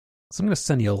So I'm going to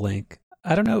send you a link.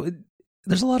 I don't know.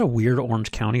 There's a lot of weird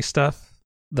Orange County stuff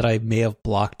that I may have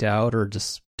blocked out or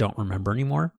just don't remember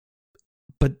anymore.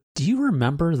 But do you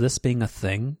remember this being a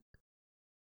thing?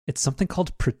 It's something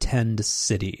called Pretend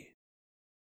City.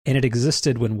 And it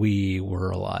existed when we were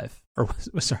alive. Or,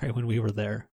 sorry, when we were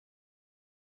there.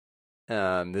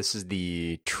 This is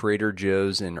the Trader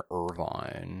Joe's in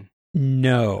Irvine.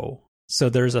 No. So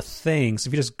there's a thing. So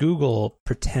if you just Google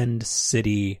Pretend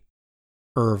City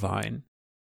Irvine,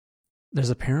 there's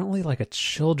apparently like a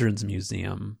children's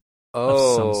museum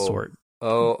of some sort.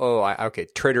 Okay.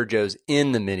 Trader Joe's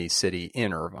in the mini city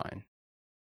in Irvine.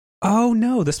 Oh,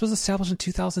 no. This was established in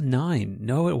 2009.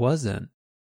 No, it wasn't.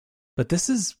 But this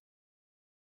is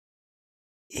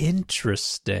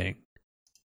interesting.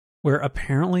 Where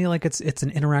apparently like it's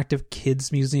an interactive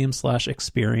kids museum /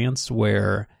 experience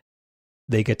where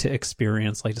they get to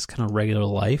experience like just kind of regular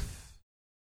life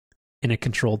in a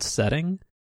controlled setting.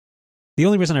 The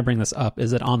only reason I bring this up is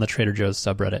that on the Trader Joe's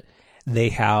subreddit, they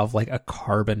have like a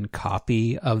carbon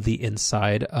copy of the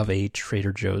inside of a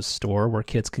Trader Joe's store where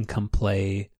kids can come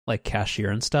play like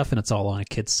cashier and stuff, and it's all on a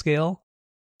kid's scale.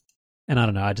 And I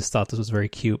don't know, I just thought this was very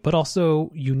cute, but also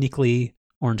uniquely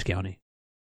Orange County.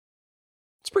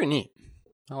 It's pretty neat.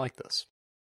 I like this.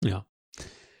 Yeah.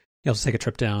 You'll just take a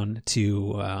trip down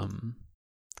to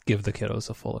give the kiddos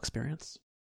a full experience.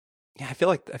 Yeah, I feel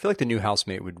like the new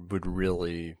housemate would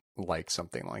really like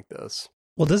something like this.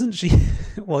 Well, doesn't she?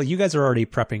 Well, you guys are already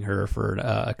prepping her for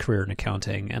a career in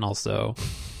accounting, and also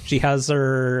she has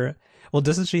her. Well,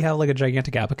 doesn't she have like a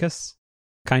gigantic abacus?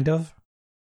 Kind of.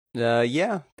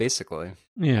 Yeah, basically.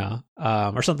 Yeah,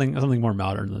 or something more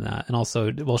modern than that. And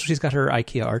also, well, she's got her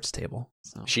IKEA arts table.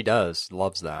 So. She does.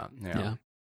 Loves that. Yeah.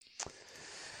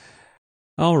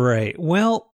 All right.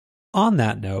 Well, on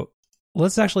that note,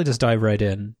 let's actually just dive right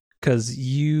in, because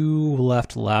you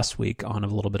left last week on a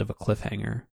little bit of a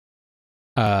cliffhanger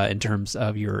in terms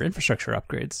of your infrastructure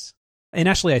upgrades. And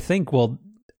actually, I think, well,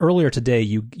 earlier today,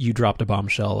 you dropped a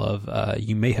bombshell of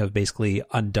you may have basically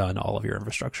undone all of your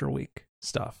infrastructure week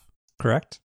stuff,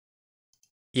 correct?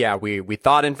 Yeah, we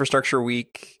thought infrastructure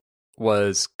week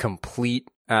was complete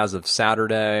as of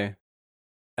Saturday.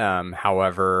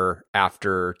 However,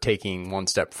 after taking one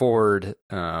step forward,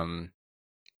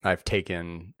 I've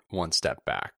taken one step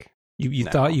back. You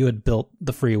thought you had built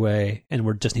the freeway and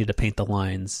were just needed to paint the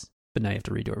lines, but now you have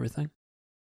to redo everything?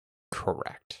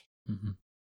 Correct. Mm-hmm.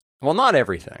 Well, not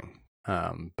everything,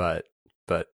 but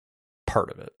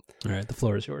part of it. All right, the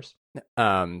floor is yours.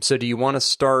 So do you want to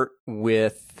start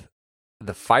with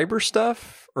the fiber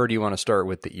stuff, or do you want to start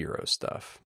with the Eero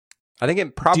stuff? I think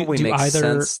it probably makes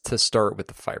sense to start with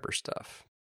the fiber stuff.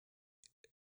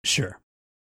 Sure.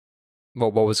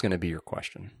 Well, what was going to be your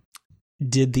question?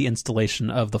 Did the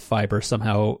installation of the fiber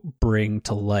somehow bring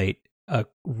to light a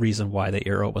reason why the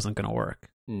Eero wasn't going to work?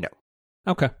 No.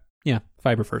 Okay. Yeah,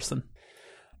 fiber first then.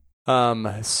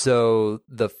 So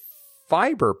the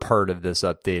fiber part of this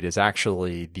update is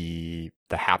actually the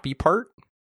happy part.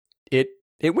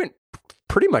 It went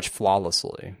pretty much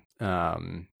flawlessly.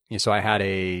 So I had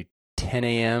a 10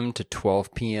 a.m. to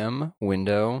 12 p.m.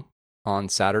 window on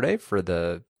Saturday for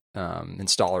the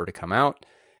installer to come out.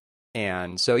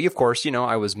 And so, of course,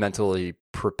 I was mentally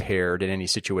prepared in any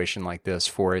situation like this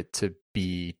for it to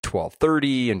be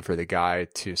 12:30 and for the guy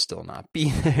to still not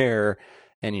be there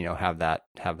and, have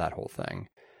that whole thing.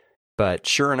 But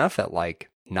sure enough, at like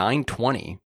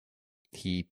 9:20,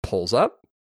 he pulls up,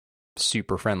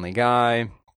 super friendly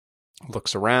guy,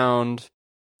 looks around.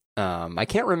 I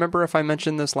can't remember if I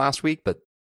mentioned this last week, but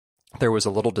there was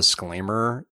a little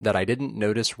disclaimer that I didn't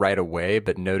notice right away,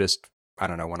 but noticed, I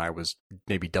don't know, when I was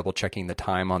maybe double checking the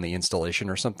time on the installation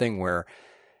or something, where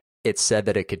it said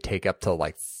that it could take up to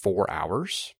like 4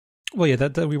 hours. Well, yeah,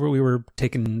 that we were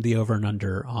taking the over and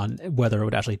under on whether it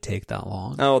would actually take that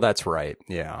long. Oh, that's right.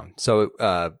 Yeah. So,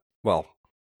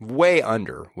 way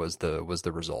under was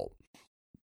the result.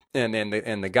 And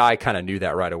the guy kind of knew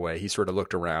that right away. He sort of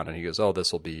looked around and he goes, "Oh,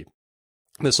 this will be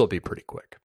pretty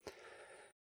quick."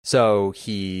 So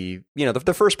he,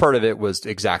 the first part of it was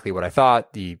exactly what I thought.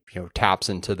 He, taps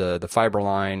into the fiber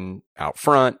line out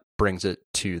front, brings it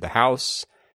to the house.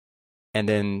 And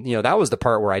then, that was the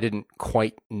part where I didn't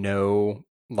quite know,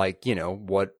 like,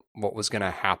 what was going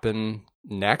to happen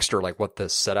next, or like what the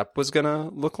setup was going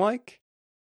to look like.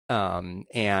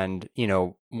 And,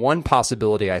 one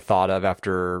possibility I thought of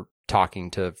after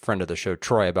talking to a friend of the show,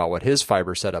 Troy, about what his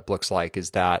fiber setup looks like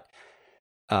is that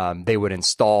they would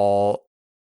install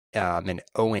an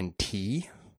ONT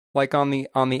like on the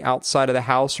outside of the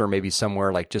house, or maybe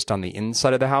somewhere like just on the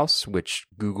inside of the house, which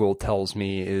Google tells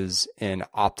me is an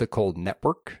optical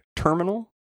network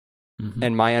terminal. Mhm.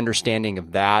 And my understanding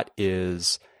of that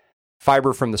is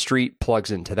fiber from the street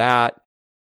plugs into that.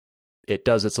 It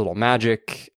does its little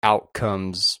magic. Out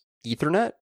comes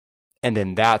Ethernet. And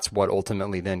then that's what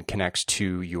ultimately then connects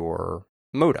to your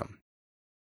modem.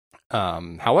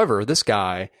 However, this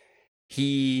guy,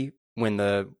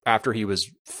 after he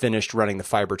was finished running the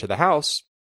fiber to the house,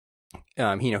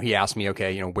 he asked me,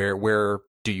 okay, where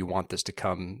do you want this to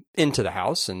come into the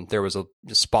house? And there was a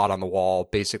spot on the wall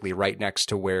basically right next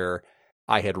to where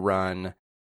I had run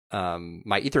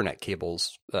my Ethernet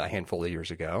cables a handful of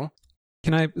years ago.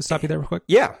 Can I stop you there real quick?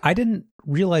 Yeah. I didn't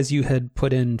realize you had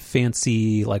put in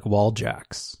fancy like wall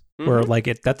jacks or like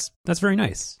that's very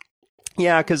nice.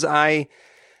 Yeah, because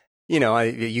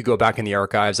you go back in the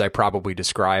archives, I probably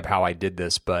describe how I did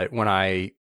this, but when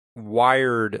I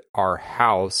wired our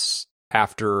house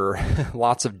after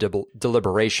lots of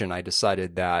deliberation, I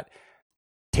decided that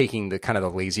taking the kind of the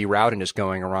lazy route and just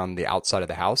going around the outside of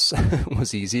the house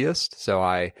was easiest. So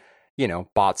I,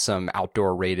 bought some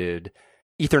outdoor rated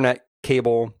Ethernet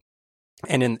cable,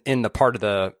 and in the part of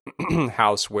the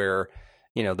house where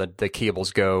the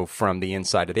cables go from the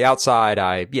inside to the outside,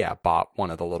 I bought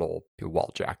one of the little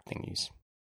wall jack thingies.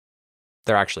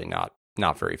 They're actually not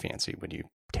very fancy when you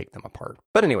take them apart,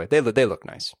 but anyway, they look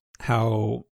nice.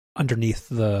 How underneath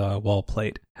the wall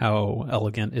plate, how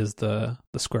elegant is the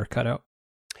square cutout?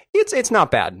 It's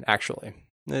not bad, actually.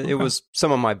 Okay. It was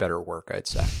some of my better work, I'd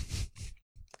say.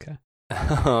 Okay.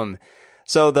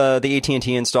 So the AT&T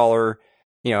installer,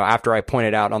 after I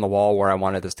pointed out on the wall where I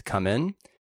wanted this to come in,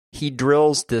 he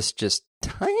drills this just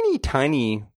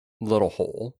tiny little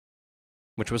hole,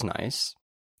 which was nice.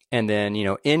 And then,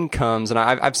 in comes, and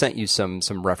I've sent you some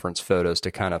reference photos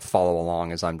to kind of follow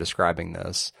along as I'm describing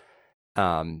this.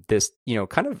 This,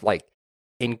 kind of like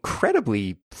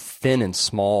incredibly thin and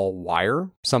small wire,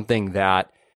 something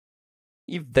that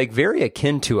like very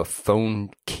akin to a phone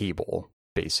cable,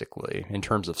 basically, in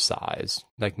terms of size,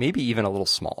 like maybe even a little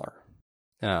smaller.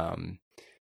 And,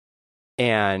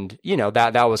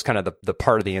 that was kind of the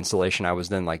part of the installation. I was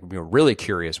then like really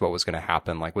curious what was going to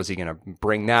happen. Like, was he going to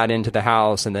bring that into the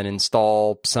house and then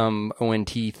install some ONT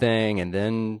thing and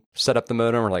then set up the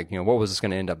modem, or like, what was this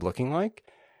going to end up looking like?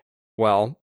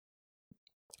 Well,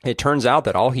 it turns out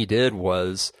that all he did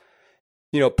was,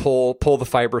 pull the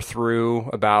fiber through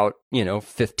about,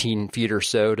 15 feet or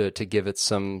so to give it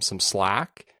some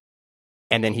slack.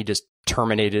 And then he just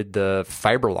terminated the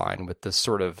fiber line with this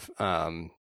sort of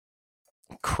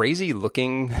crazy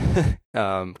looking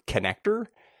connector.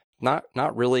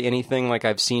 Not really anything like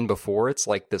I've seen before. It's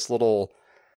like this little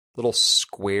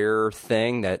square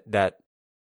thing that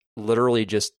literally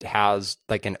just has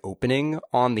like an opening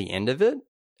on the end of it.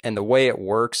 And the way it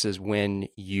works is when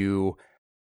you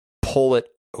pull it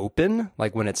open,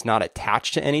 like when it's not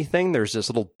attached to anything, there's this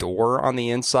little door on the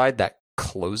inside that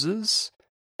closes.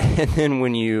 And then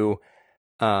when you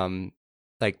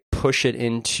like push it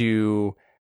into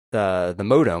the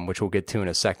modem, which we'll get to in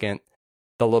a second,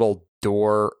 the little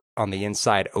door on the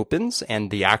inside opens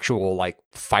and the actual like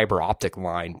fiber optic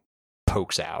line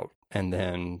pokes out and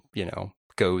then,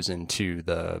 goes into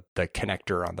the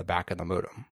connector on the back of the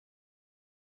modem.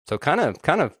 So kind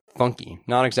of funky,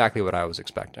 not exactly what I was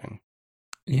expecting.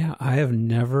 Yeah, I have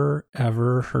never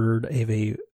ever heard of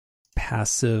a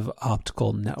passive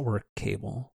optical network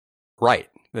cable. Right.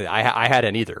 I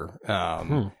hadn't either.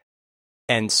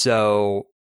 And so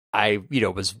I,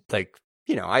 was like,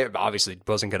 I obviously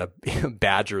wasn't going to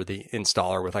badger the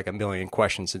installer with like a million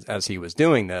questions as he was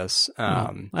doing this.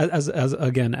 As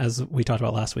we talked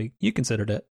about last week, you considered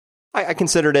it. I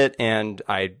considered it, and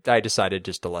I decided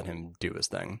just to let him do his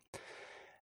thing.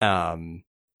 And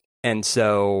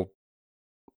so,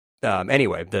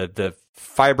 anyway, the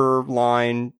fiber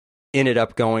line ended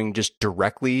up going just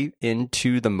directly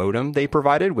into the modem they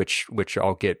provided, which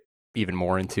I'll get even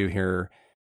more into here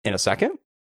in a second.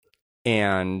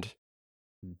 And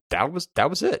that was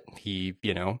it. He,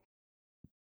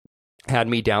 had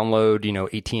me download,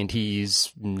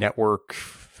 AT&T's network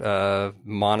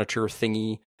monitor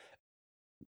thingy,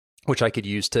 which I could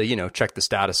use to, check the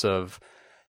status of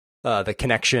the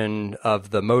connection of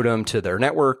the modem to their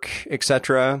network,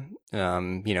 etc.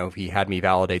 He had me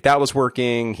validate that was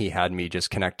working. He had me just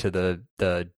connect to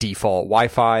the default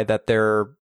Wi-Fi that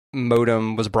their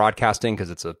modem was broadcasting,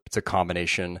 because it's a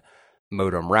combination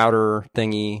modem router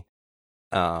thingy.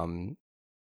 And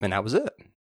that was it.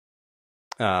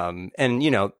 And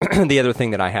the other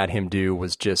thing that I had him do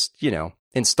was just,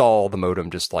 install the modem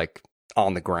just like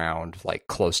on the ground, like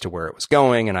close to where it was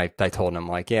going. And I told him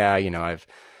like, yeah, I've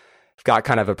got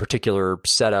kind of a particular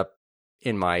setup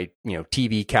in my,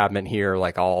 TV cabinet here.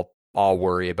 Like I'll all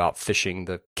worry about fishing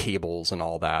the cables and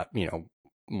all that,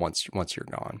 once you're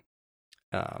gone.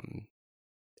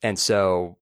 And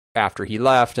so after he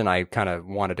left and I kind of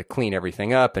wanted to clean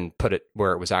everything up and put it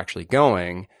where it was actually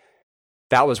going,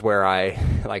 that was where I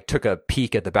like took a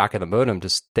peek at the back of the modem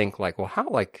to think like, well,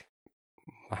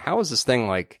 how is this thing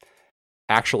like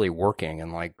actually working?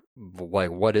 And like,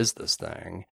 what is this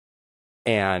thing?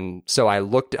 And so I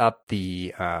looked up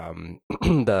the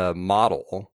the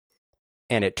model,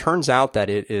 and it turns out that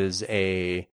it is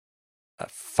a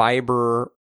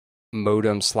fiber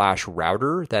modem /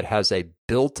 router that has a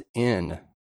built-in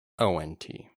ONT.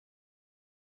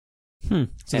 So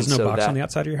there's no box on the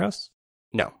outside of your house?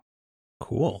 No.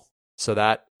 Cool. So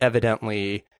that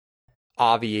evidently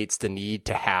obviates the need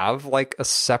to have like a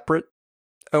separate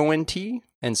ONT.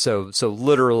 And so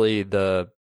literally the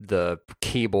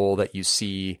cable that you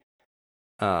see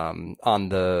on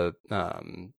the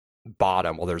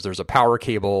bottom, well, there's a power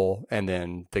cable, and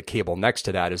then the cable next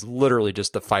to that is literally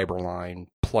just the fiber line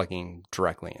plugging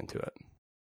directly into it.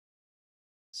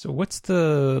 So what's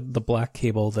the black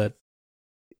cable that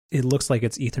it looks like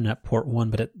it's Ethernet port 1,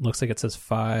 but it looks like it says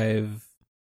 5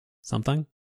 something?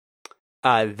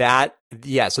 So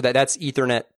that's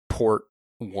Ethernet port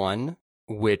 1,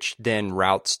 which then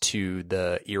routes to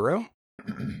the Eero.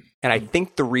 And I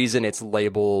think the reason it's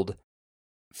labeled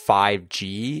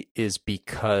 5G is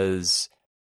because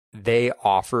they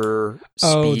offer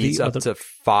speeds up to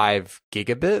 5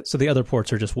 gigabit. So the other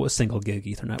ports are just single gig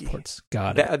Ethernet ports.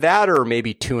 Got it. That or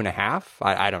maybe 2.5.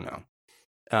 I don't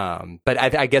know. But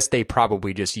I guess they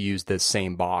probably just use the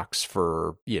same box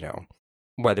for,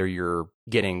 whether you're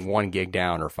getting 1 gig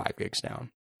down or 5 gigs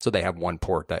down. So they have one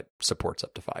port that supports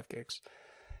up to 5 gigs.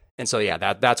 And so,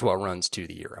 yeah, that's what runs to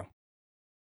the Eero.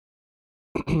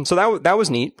 So that was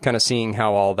neat, kind of seeing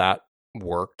how all that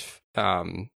worked.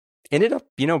 Ended up,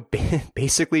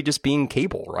 basically just being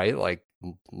cable, right? Like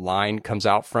line comes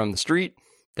out from the street.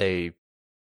 They,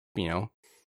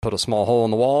 put a small hole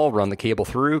in the wall, run the cable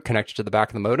through, connect it to the back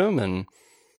of the modem, and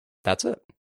that's it.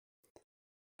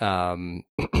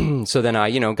 So then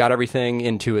I, got everything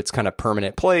into its kind of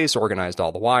permanent place, organized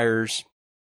all the wires.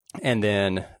 And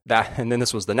then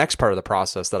this was the next part of the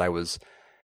process that I was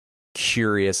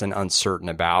curious and uncertain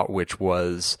about, which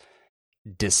was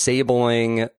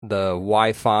disabling the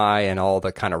Wi-Fi and all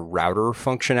the kind of router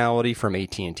functionality from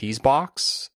AT&T's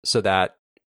box so that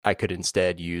I could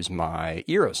instead use my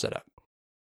Eero setup.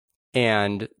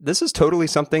 And this is totally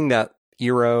something that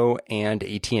Eero and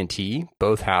AT&T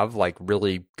both have like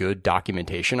really good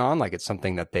documentation on. Like it's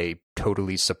something that they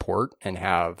totally support and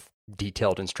have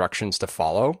detailed instructions to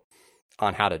follow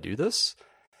on how to do this.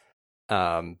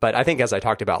 But I think as I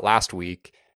talked about last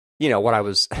week, what I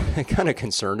was kind of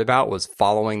concerned about was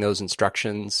following those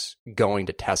instructions, going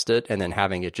to test it, and then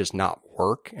having it just not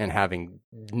work and having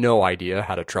no idea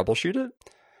how to troubleshoot it.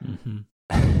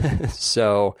 Mm-hmm.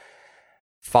 So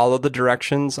follow the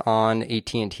directions on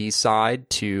AT&T's side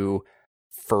to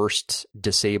first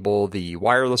disable the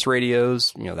wireless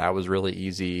radios. That was really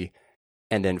easy.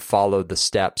 And then follow the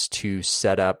steps to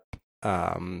set up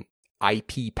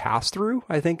IP pass-through,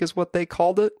 I think is what they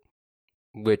called it,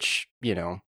 which,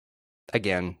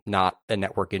 again, not a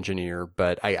network engineer,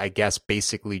 but I guess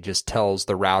basically just tells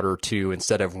the router to,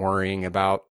 instead of worrying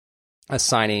about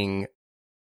assigning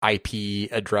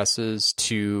IP addresses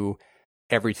to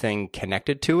everything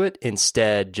connected to it,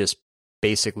 instead just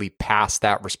basically pass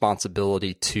that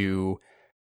responsibility to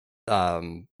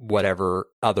whatever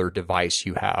other device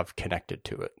you have connected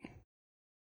to it.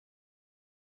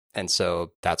 And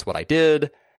so that's what I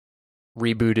did,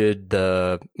 rebooted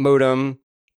the modem,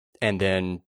 and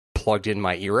then plugged in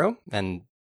my Eero, and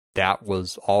that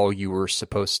was all you were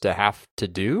supposed to have to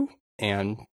do.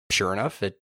 And sure enough,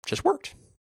 it just worked.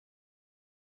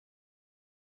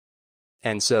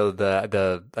 And so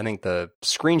I think the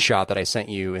screenshot that I sent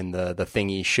you in the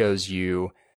thingy shows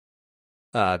you,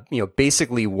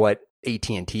 basically what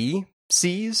AT&T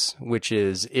sees, which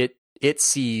is it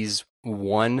sees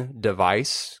one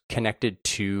device connected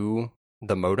to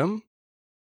the modem,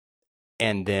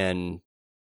 and then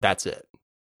that's it.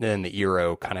 Then the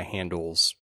Eero kind of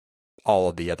handles all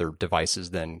of the other devices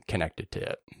then connected to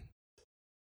it.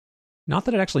 Not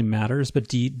that it actually matters, but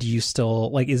do you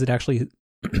still, like, is it actually,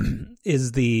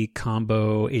 is the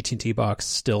combo AT&T box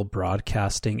still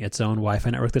broadcasting its own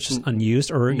Wi-Fi network that's just unused,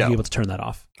 or are you able to turn that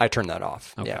off? I turned that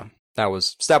off. Okay. Yeah. That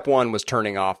was step 1, was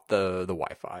turning off the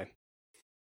Wi-Fi.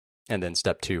 And then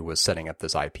step 2 was setting up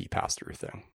this IP pass-through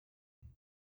thing.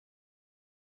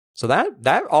 So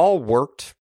that all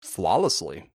worked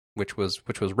flawlessly, which was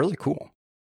really cool.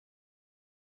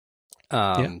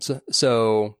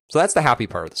 So that's the happy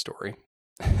part of the story.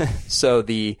 So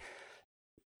the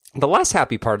less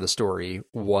happy part of the story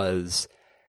was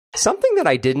something that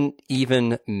I didn't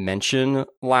even mention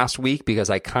last week because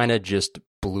I kind of just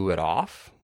blew it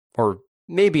off. Or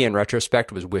maybe in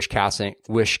retrospect was wish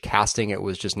casting it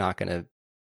was just not going to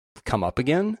come up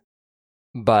again.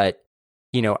 But,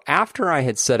 after I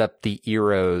had set up the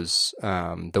Eros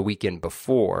the weekend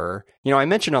before, I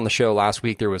mentioned on the show last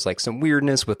week there was like some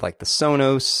weirdness with like the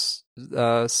Sonos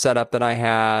setup that I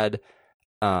had.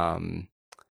 You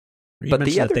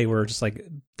mentioned that they were just like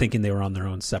thinking they were on their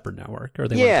own separate network, or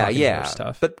they weren't talking about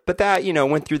stuff. But that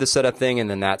went through the setup thing, and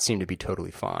then that seemed to be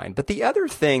totally fine. But the other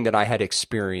thing that I had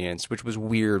experienced, which was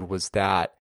weird, was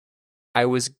that I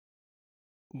was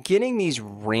getting these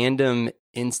random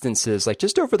instances, like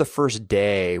just over the first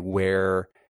day, where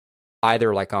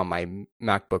either like on my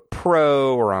MacBook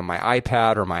Pro or on my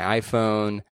iPad or my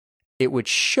iPhone, it would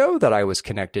show that I was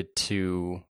connected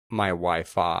to my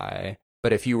Wi-Fi.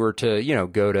 But if you were to,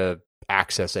 go to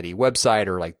access any website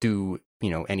or like do,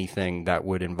 anything that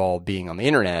would involve being on the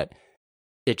internet,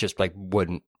 it just like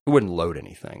wouldn't load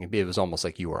anything. It was almost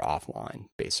like you were offline,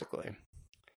 basically.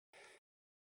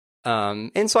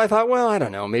 And so I thought, well, I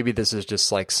don't know, maybe this is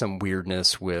just like some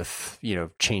weirdness with,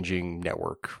 changing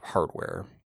network hardware.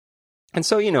 And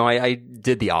so, I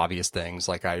did the obvious things,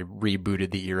 like I rebooted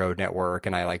the Eero network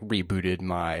and I like rebooted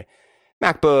my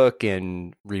MacBook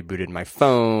and rebooted my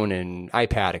phone and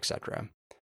iPad, etc.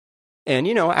 And,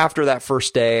 after that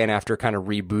first day and after kind of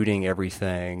rebooting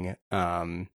everything,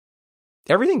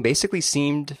 everything basically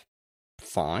seemed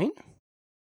fine.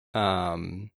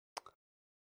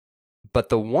 But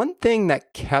the one thing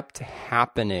that kept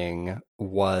happening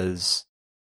was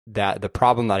that the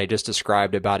problem that I just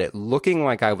described about it looking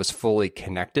like I was fully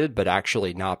connected, but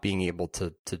actually not being able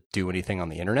to do anything on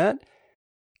the internet,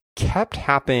 kept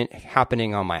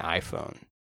happening on my iPhone.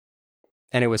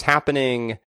 And it was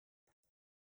happening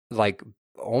like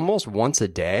almost once a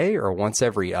day or once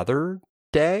every other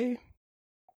day.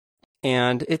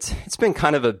 And it's been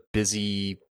kind of a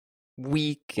busy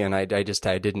week, and I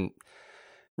didn't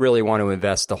really want to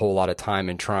invest a whole lot of time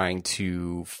in trying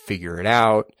to figure it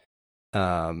out.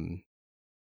 There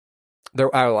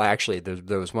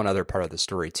was one other part of the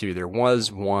story too. There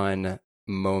was one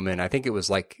moment, I think it was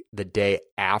like the day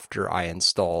after I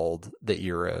installed the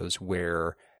Eeros,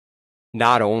 where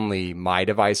not only my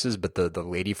devices, but the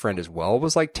lady friend as well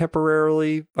was like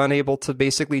temporarily unable to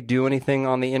basically do anything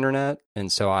on the internet.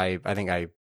 And so I think I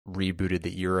rebooted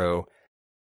the Eero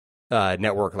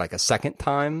network like a second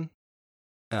time.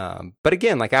 But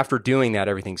again, like after doing that,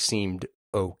 everything seemed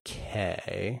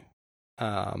okay.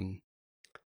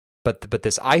 But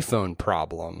this iPhone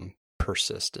problem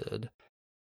persisted.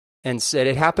 And said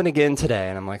it happened again today.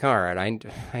 And I'm like, all right,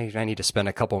 I need to spend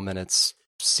a couple minutes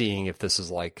seeing if this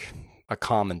is like a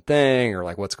common thing or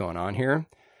like what's going on here.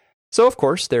 So, of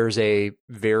course, there's a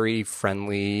very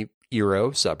friendly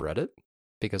Eero subreddit,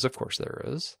 because of course there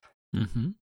is. Mm-hmm.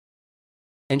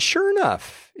 And sure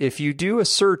enough, if you do a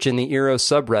search in the Eero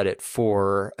subreddit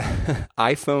for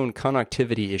iPhone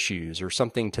connectivity issues or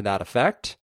something to that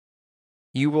effect,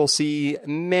 you will see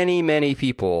many, many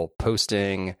people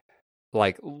posting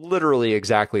like literally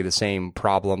exactly the same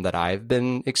problem that I've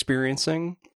been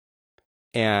experiencing.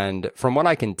 And from what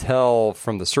I can tell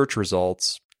from the search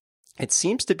results, it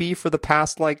seems to be for the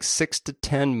past like 6 to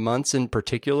 10 months in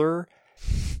particular,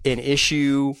 an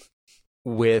issue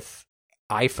with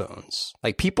iPhones.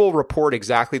 Like people report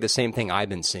exactly the same thing I've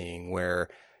been seeing, where,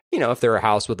 if they're a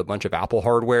house with a bunch of Apple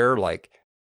hardware, like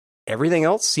everything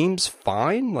else seems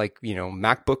fine. Like,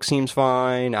 MacBook seems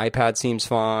fine, iPad seems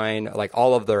fine, like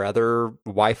all of their other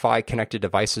Wi-Fi connected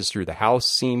devices through the house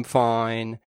seem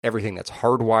fine. Everything that's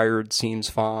hardwired seems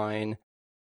fine.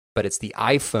 But it's the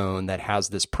iPhone that has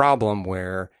this problem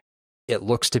where it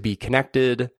looks to be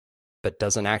connected, but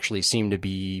doesn't actually seem to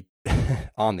be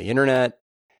on the internet.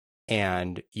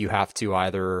 And you have to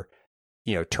either,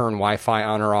 turn Wi-Fi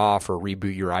on or off or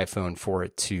reboot your iPhone for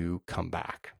it to come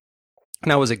back. And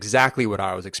that was exactly what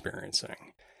I was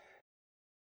experiencing.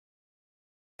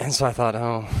 And so I thought,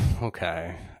 oh,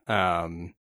 okay.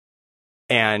 And,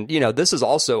 this is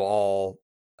also all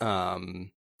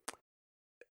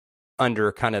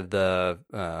under kind of the,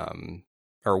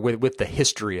 or with the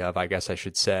history of, I guess I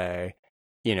should say,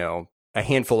 a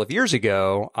handful of years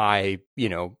ago, I,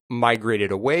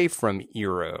 migrated away from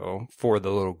Eero for the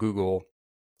little Google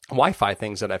Wi-Fi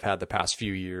things that I've had the past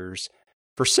few years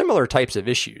for similar types of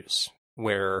issues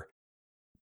where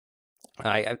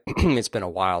it's been a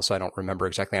while, so I don't remember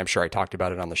exactly. I'm sure I talked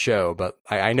about it on the show, but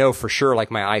I know for sure,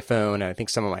 like my iPhone and I think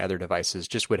some of my other devices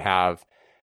just would have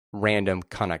random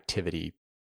connectivity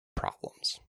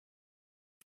problems.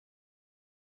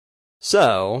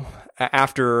 So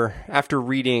after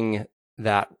reading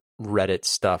that Reddit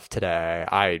stuff today,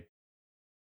 I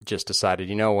just decided,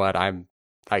 you know what,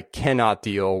 I cannot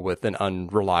deal with an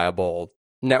unreliable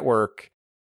network.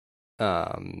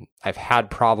 I've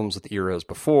had problems with Eeros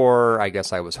before. I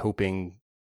guess I was hoping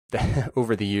that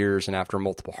over the years and after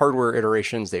multiple hardware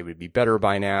iterations, they would be better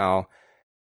by now.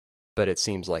 But it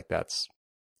seems like that's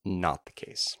not the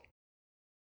case.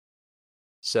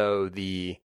 So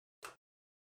Did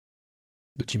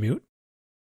you mute?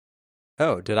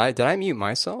 Oh, did I mute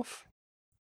myself?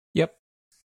 Yep.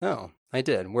 Oh, I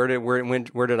did. Where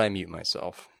did I mute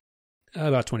myself?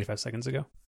 About 25 seconds ago.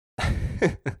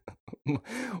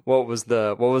 What was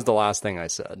the last thing I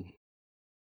said?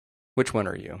 Which one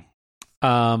are you?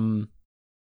 Yeah,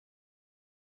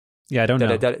 I don't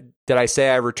know. Did I say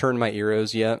I returned my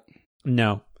Eeros yet?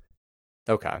 No.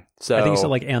 Okay. So I think you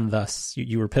said like, and thus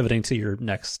you were pivoting to your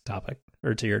next topic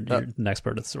or to your next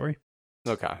part of the story.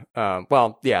 Okay.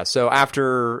 Well, yeah. So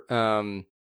after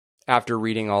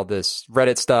reading all this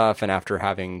Reddit stuff and after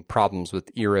having problems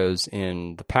with Eeros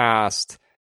in the past,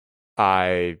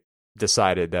 I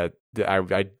decided that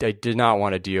I did not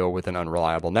want to deal with an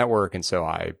unreliable network, and so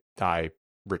I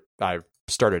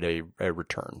started a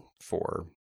return for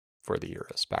the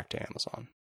Eeros back to Amazon.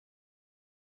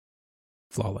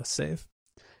 Flawless save.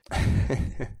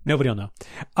 Nobody will know.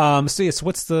 So yes,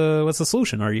 what's the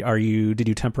solution? Did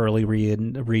you temporarily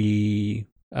redeploy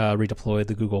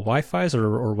the Google Wi-Fi's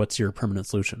or what's your permanent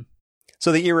solution?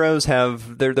 So the Eeros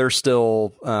they're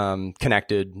still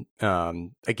connected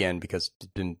again because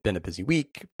it's been a busy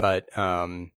week, but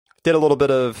did a little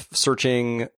bit of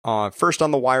searching first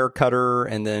on the Wirecutter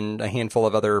and then a handful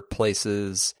of other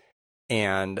places,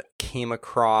 and came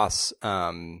across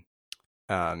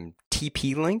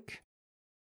TP-Link.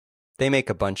 They make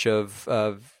a bunch of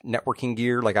networking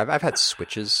gear. Like I've had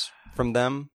switches from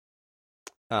them.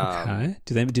 Okay.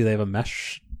 Do they have a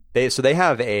mesh? They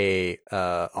have a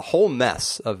whole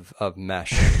mess of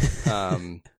mesh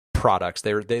products.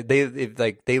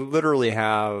 They literally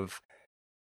have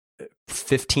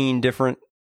 15 different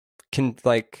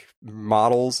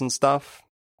models and stuff,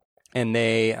 and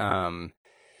they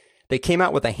came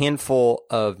out with a handful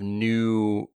of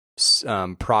new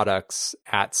products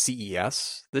at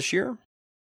CES this year,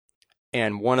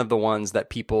 and one of the ones that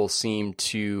people seem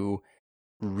to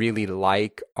really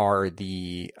like are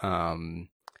the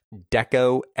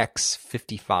Deco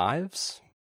X55s,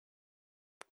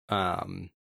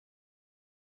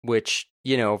 which,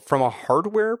 from a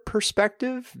hardware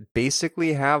perspective,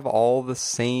 basically have all the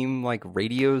same like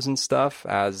radios and stuff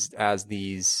as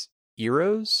these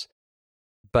Eeros,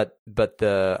 but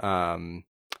the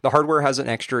hardware has an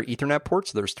extra Ethernet port,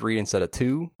 so there's 3 instead of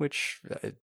 2, which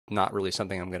not really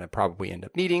something I'm going to probably end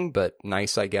up needing, but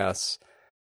nice, I guess.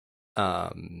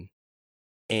 And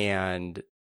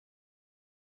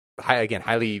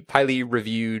highly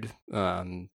reviewed.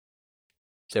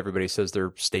 Everybody says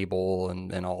they're stable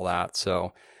and all that.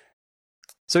 So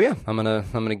yeah, I'm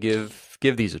gonna give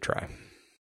these a try.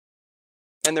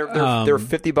 And they're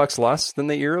 $50 less than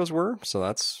the Eeros were, so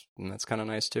that's kind of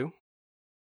nice too.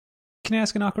 Can I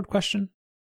ask an awkward question?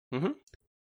 Mm-hmm.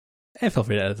 And feel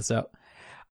free to edit this out.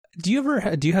 Do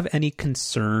you have any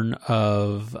concern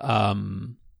of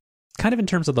kind of in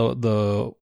terms of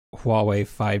the Huawei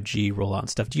 5G rollout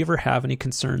and stuff? Do you ever have any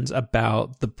concerns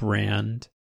about the brand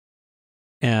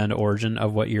and origin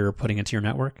of what you're putting into your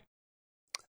network?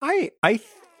 I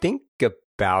think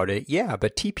about it, yeah,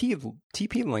 but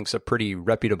TP-Link's a pretty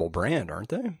reputable brand, aren't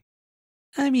they?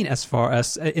 I mean, insofar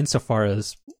as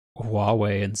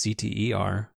Huawei and ZTE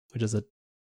are, which is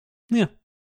yeah.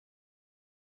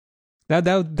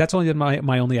 That's only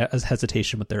my only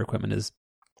hesitation with their equipment is,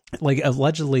 like,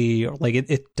 allegedly, like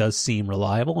it does seem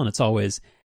reliable and it's always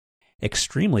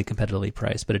extremely competitively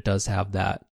priced, but it does have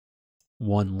that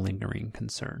one lingering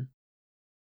concern.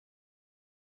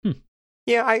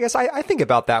 Yeah, I guess I think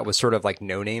about that with sort of like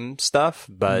no name stuff,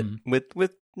 but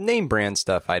with name brand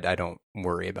stuff, I don't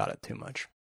worry about it too much.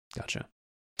 Gotcha.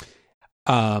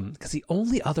 Because the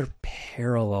only other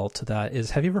parallel to that is,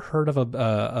 have you ever heard of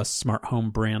a smart home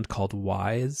brand called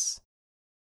Wyze?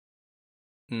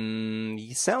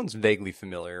 He sounds vaguely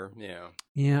familiar. Yeah.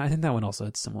 Yeah, I think that one also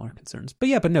had similar concerns. But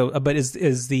yeah, but no, but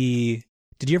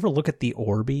did you ever look at the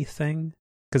Orbi thing?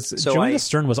 Because Joanna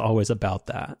Stern was always about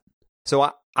that.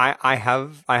 So I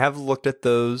have looked at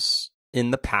those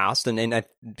in the past, and I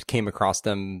came across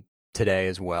them today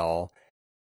as well.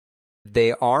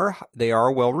 They are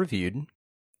well reviewed.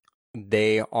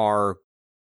 They are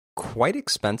quite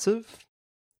expensive.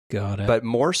 Got it. But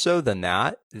more so than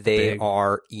that, they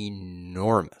are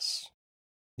enormous.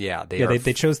 Yeah,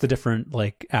 they chose the different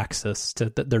like axis to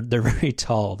they're very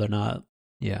tall. They're not.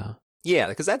 Yeah. Yeah,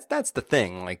 because that's the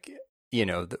thing. Like, you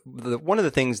know, the one of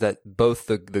the things that both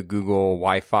the Google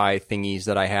Wi-Fi thingies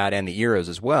that I had and the Eeros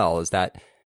as well is that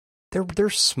they're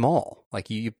small. Like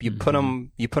you put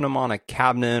them on a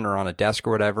cabinet or on a desk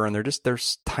or whatever, and they're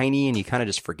tiny, and you kind of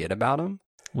just forget about them.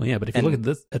 Well, yeah, but if you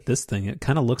look at this thing, it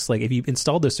kind of looks like if you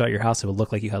installed this at your house, it would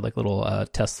look like you had like a little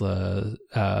Tesla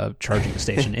charging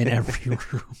station in every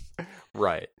room.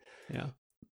 Right. Yeah.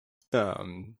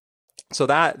 So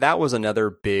that was another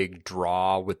big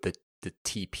draw with the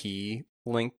TP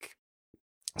Link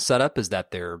setup, is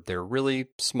that they're really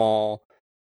small,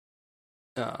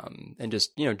 and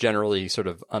just, you know, generally sort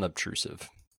of unobtrusive.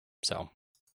 So.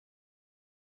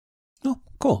 Oh,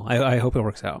 cool. I hope it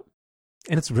works out.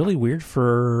 And it's really weird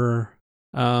for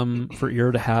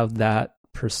Eero to have that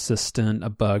persistent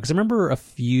a bug. 'Cause I remember a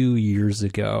few years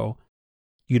ago,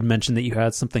 you'd mentioned that you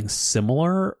had something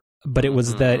similar, but it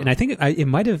was that, and I think it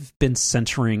might have been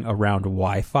centering around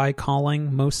Wi-Fi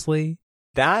calling mostly.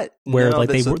 They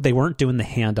weren't doing the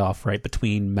handoff right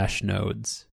between mesh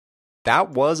nodes.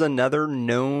 That was another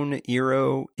known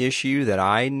Eero issue that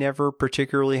I never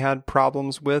particularly had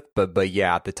problems with, but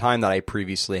yeah, at the time that I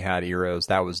previously had Eeros,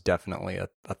 that was definitely a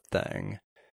thing.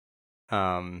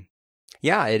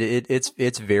 Yeah,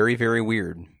 it's very, very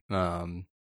weird. I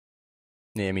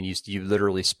mean, you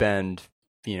literally spend,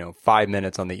 you know, 5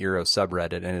 minutes on the Eero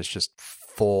subreddit, and it's just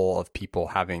full of people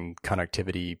having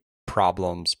connectivity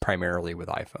problems, primarily with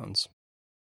iPhones.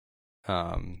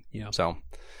 Yeah.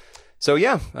 So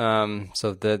yeah,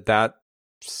 so that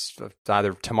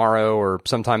either tomorrow or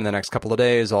sometime in the next couple of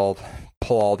days, I'll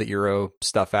pull all the Eero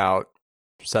stuff out,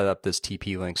 set up this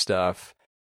TP Link stuff,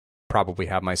 probably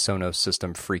have my Sonos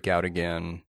system freak out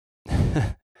again,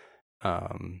 and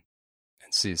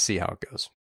see how it goes.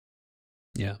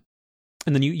 Yeah,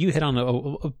 and then you hit on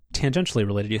a tangentially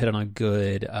related. You hit on a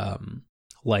good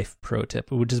life pro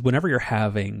tip, which is whenever you're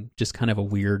having just kind of a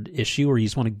weird issue or you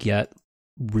just want to get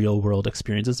real world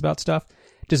experiences about stuff,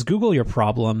 just Google your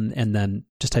problem and then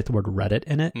just type the word Reddit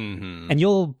in it, and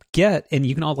you'll get, and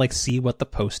you can all like see what the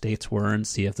post dates were and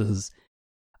see if this is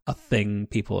a thing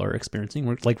people are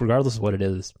experiencing, like regardless of what it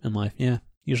is in life. Yeah,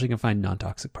 usually you can find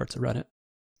non-toxic parts of Reddit.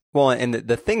 Well, and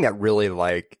the thing that really,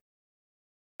 like,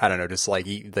 I don't know, just like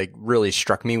really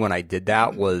struck me when I did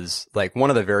that was like one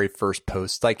of the very first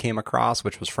posts I came across,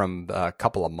 which was from a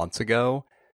couple of months ago,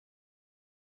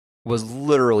 was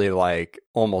literally like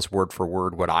almost word for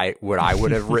word what I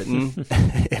would have written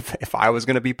if I was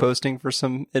going to be posting for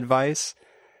some advice.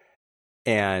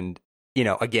 And, you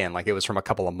know, again, like it was from a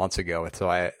couple of months ago. So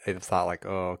I thought like,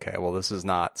 oh, okay, well, this is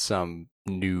not some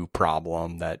new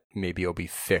problem that maybe will be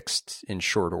fixed in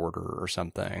short order or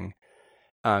something.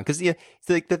 'Cause yeah,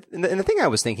 like the thing I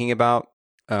was thinking about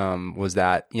was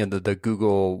that, you know, the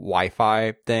Google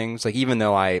Wi-Fi things, like even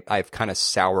though I've kind of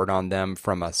soured on them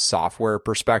from a software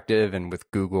perspective, and with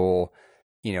Google,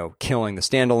 you know, killing the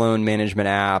standalone management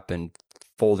app and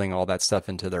folding all that stuff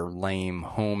into their lame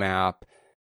home app,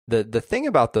 the thing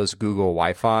about those Google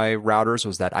Wi-Fi routers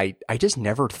was that I just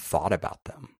never thought about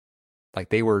them. Like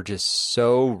they were just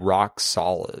so rock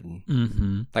solid.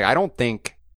 Mm-hmm. Like I don't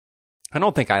think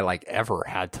I like ever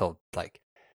had to like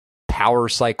power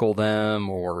cycle them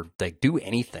or like do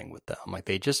anything with them. Like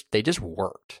they just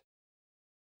worked.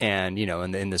 And, you know,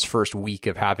 in this first week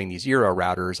of having these Eero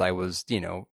routers, I was, you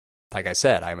know, like I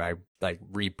said, I like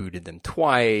rebooted them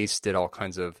twice, did all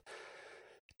kinds of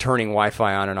turning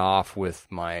Wi-Fi on and off with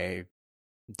my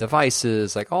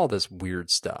devices, like all this weird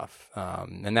stuff.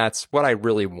 And that's what I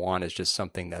really want, is just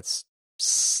something that's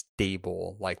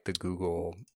stable, like the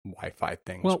Google Wi-Fi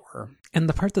things were. And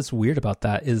the part that's weird about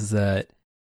that is that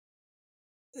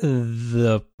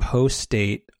the post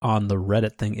date on the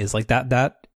Reddit thing is like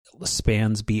that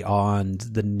spans beyond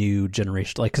the new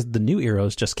generation, like because the new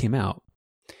Eeros just came out.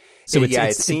 So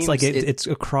it's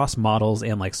across models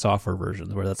and like software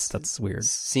versions, where that's weird.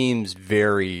 Seems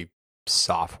very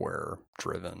software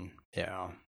driven. Yeah.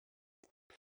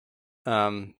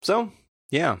 So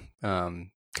yeah.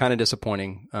 Kind of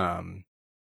disappointing.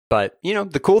 But you know,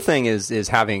 the cool thing is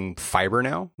having fiber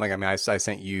now. Like, I mean, I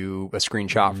sent you a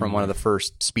screenshot from one of the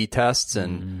first speed tests,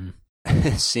 and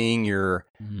seeing your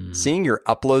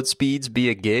upload speeds be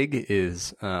a gig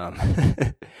is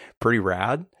pretty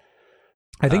rad.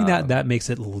 I think that makes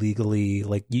it legally,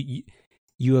 like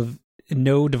you have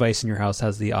no device in your house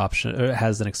has the option, or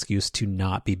has an excuse to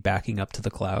not be backing up to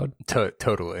the cloud.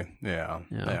 Totally.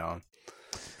 Yeah.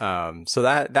 So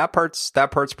that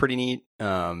part's pretty neat.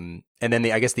 And then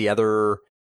I guess the other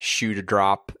shoe to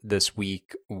drop this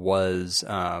week was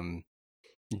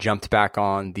jumped back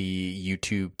on the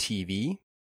YouTube TV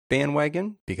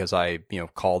bandwagon because I,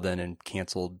 called in and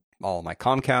canceled all of my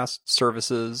Comcast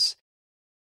services.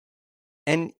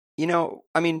 And,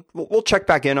 we'll check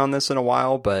back in on this in a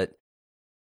while, but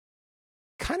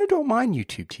kind of don't mind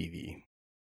YouTube TV.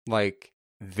 Like,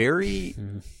 very,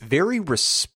 very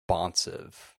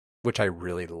responsive, which I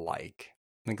really like.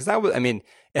 Because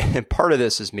and part of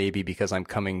this is maybe because I'm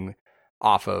coming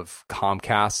off of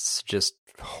Comcast's just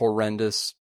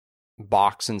horrendous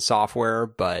box and software,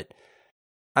 but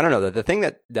I don't know. The thing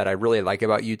that I really like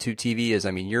about YouTube TV is,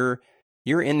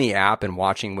 you're in the app and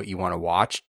watching what you want to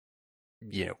watch,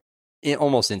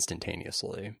 almost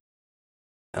instantaneously,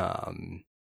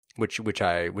 which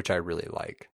I really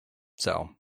like. So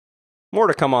more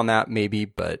to come on that maybe,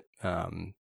 but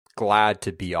glad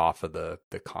to be off of the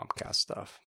Comcast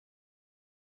stuff.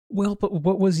 Well, but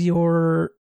what was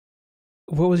your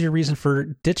reason for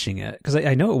ditching it? Because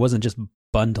I know it wasn't just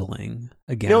bundling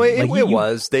again. No, it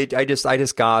was. I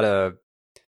just got a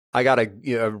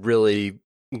really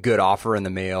good offer in the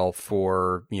mail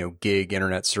for gig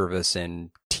internet service and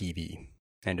TV,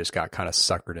 and just got kind of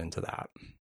suckered into that.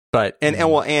 But and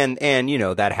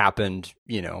that happened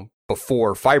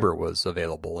before fiber was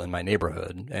available in my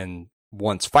neighborhood, and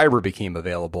once fiber became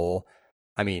available,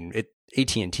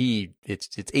 AT&T it's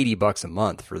 $80 a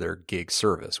month for their gig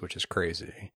service, which is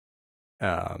crazy.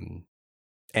 And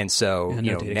so and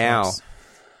now caps.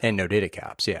 And no data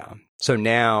caps, yeah. So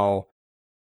now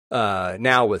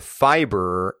with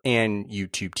fiber and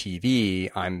YouTube TV,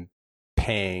 I'm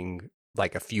paying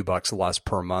like a few bucks less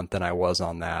per month than I was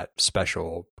on that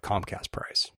special Comcast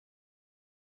price.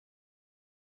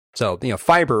 So,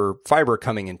 fiber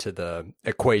coming into the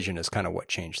equation is kind of what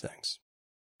changed things.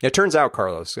 It turns out,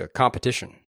 Carlos,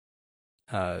 competition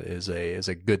is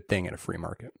a good thing in a free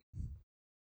market.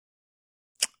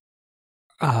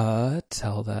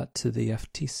 Tell that to the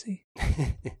FTC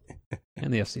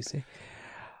and the FCC.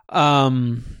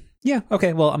 Yeah.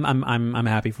 Okay. Well, I'm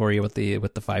happy for you with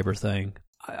the fiber thing.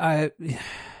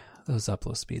 Those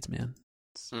upload speeds, man,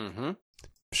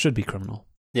 should be criminal.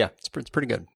 Yeah, it's pretty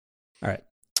good. All right.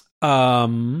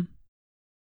 I'll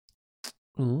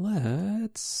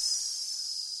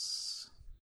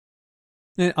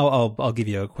give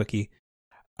you a quickie.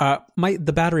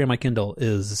 The battery on my Kindle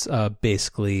is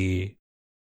basically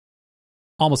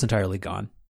almost entirely gone,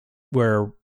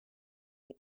 where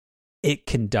it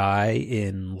can die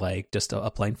in like just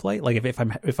a plane flight. Like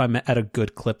if I'm at a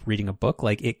good clip reading a book,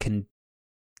 like it can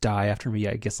die after me,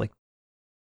 I guess like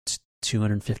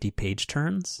 250 page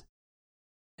turns,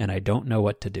 and I don't know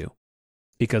what to do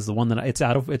because the one that it's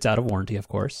out of warranty, of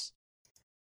course.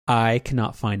 I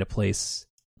cannot find a place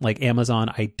like Amazon.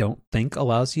 I don't think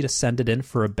allows you to send it in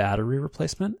for a battery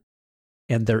replacement,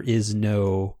 and there is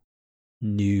no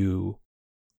newer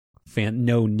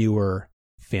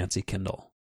fancy Kindle.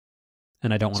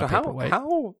 And I don't want to paperweight.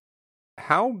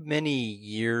 How many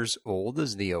years old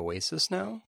is the Oasis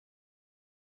now?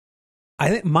 I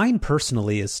think mine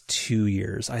personally is 2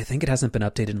 years. I think it hasn't been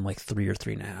updated in like 3 or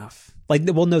 3.5. Like,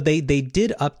 well, no, they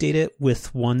did update it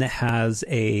with one that has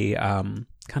a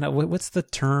kind of, what's the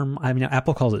term?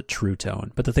 Apple calls it True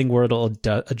Tone, but the thing where it'll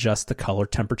adjust the color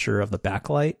temperature of the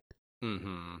backlight.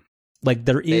 Mm-hmm. Like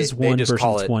there is one version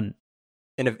that's one.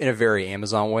 In a very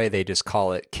Amazon way, they just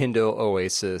call it Kindle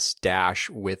Oasis Dash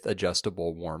with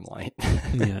adjustable warm light.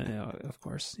 yeah, of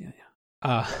course. Yeah.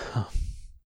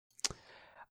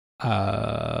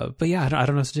 But yeah, I don't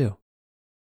know what to do.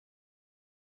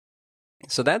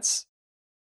 So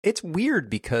it's weird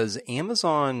because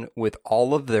Amazon, with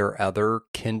all of their other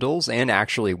Kindles and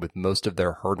actually with most of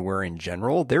their hardware in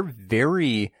general, they're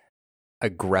very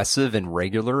aggressive and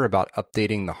regular about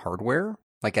updating the hardware,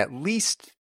 like at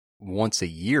least once a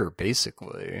year,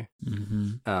 basically.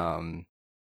 Mm-hmm.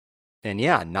 And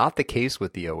yeah, not the case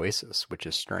with the Oasis, which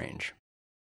is strange.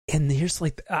 And there's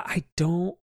like, I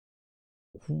don't,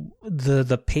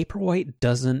 the Paperwhite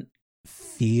doesn't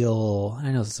feel,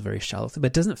 I know this is a very shallow thing, but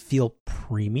it doesn't feel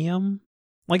premium.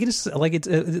 Like it is, like it's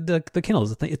the Kindle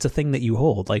is it's a thing that you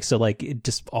hold, like, so like it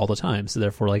just all the time. So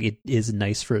therefore, like it is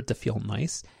nice for it to feel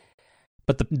nice.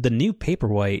 But the new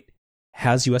Paperwhite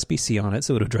has USB-C on it,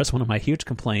 so it would address one of my huge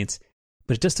complaints,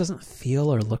 but it just doesn't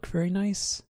feel or look very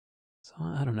nice. So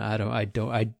I don't know. I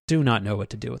do not know what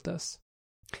to do with this.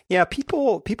 Yeah,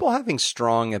 people having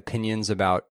strong opinions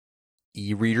about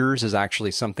e-readers is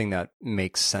actually something that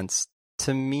makes sense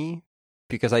to me,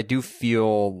 because I do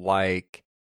feel like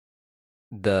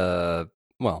I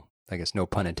guess no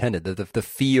pun intended, the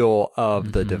feel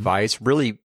of the device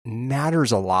really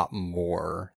matters a lot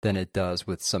more than it does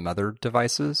with some other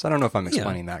devices. I don't know if I'm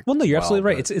explaining that. Well, no, you're absolutely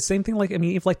right. But... It's the same thing. Like, I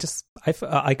mean, if like just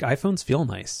like iPhones feel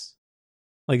nice,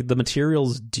 like the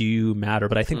materials do matter,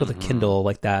 but I think with a Kindle,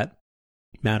 like that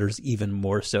matters even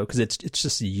more so because it's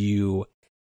just you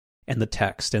and the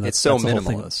text, and it's so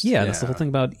minimalist. Yeah, that's the whole thing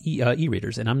about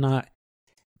e-readers. And I'm not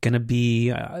gonna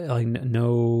be like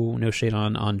no shade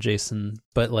on Jason,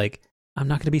 but like I'm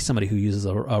not gonna be somebody who uses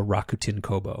a Rakuten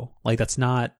Kobo. Like that's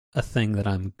not a thing that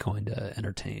I'm going to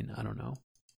entertain. I don't know.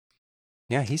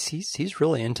 Yeah, he's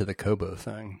really into the Kobo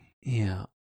thing. Yeah.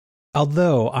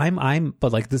 Although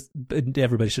but like this,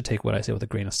 everybody should take what I say with a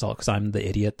grain of salt because I'm the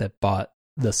idiot that bought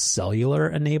the cellular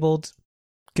enabled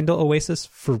Kindle Oasis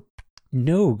for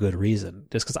no good reason,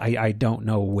 just because I don't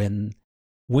know when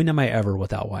am I ever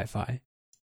without Wi-Fi.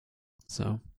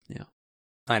 So yeah,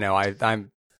 I know I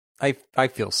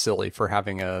feel silly for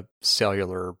having a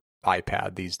cellular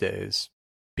iPad these days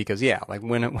because like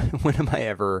when am I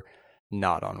ever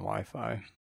not on Wi-Fi?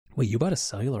 Wait, you bought a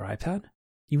cellular iPad?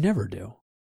 You never do.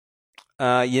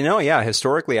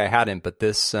 Historically I hadn't, but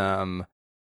this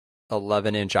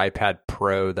 11-inch iPad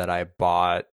Pro that I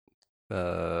bought,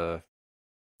 God,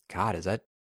 is that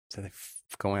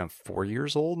going on 4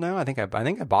 years old now? I think I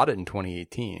bought it in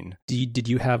 2018. Did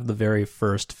you have the very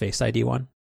first Face ID one?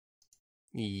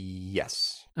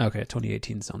 Yes. Okay,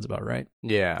 2018 sounds about right.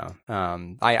 Yeah.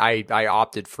 I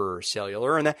opted for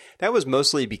cellular, and that was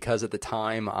mostly because at the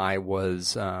time I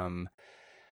was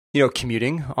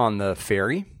commuting on the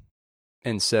ferry.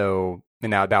 And so,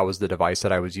 that was the device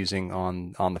that I was using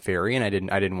on the ferry, and I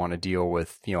didn't want to deal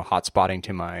with hotspotting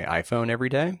to my iPhone every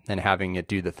day and having it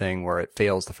do the thing where it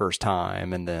fails the first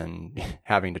time and then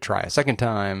having to try a second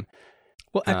time.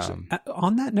 Well, actually,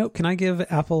 on that note, can I give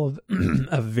Apple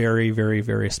a very, very,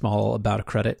 very small amount of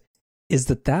credit? Is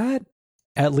that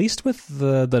at least with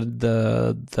the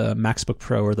MacBook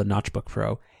Pro or the Notchbook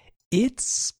Pro,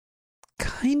 it's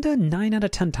kind of 9 out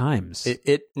of 10 times.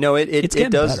 It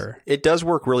does better. It does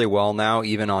work really well now,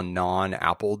 even on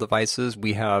non-Apple devices.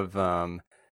 We have kind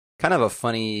of a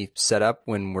funny setup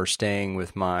when we're staying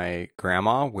with my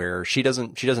grandma, where she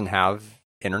doesn't have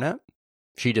internet.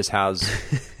 She just has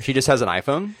an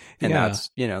iPhone, and that's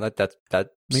that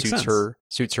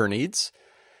suits her needs.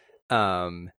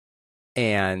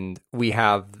 And we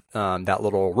have that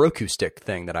little Roku stick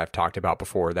thing that I've talked about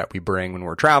before that we bring when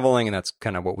we're traveling, and that's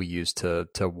kind of what we use to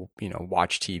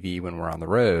watch TV when we're on the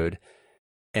road.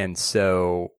 And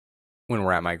so when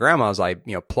we're at my grandma's, I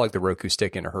plug the Roku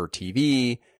stick into her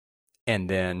TV, and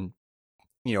then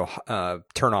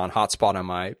turn on hotspot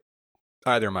on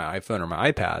either my iPhone or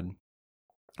my iPad,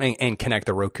 and connect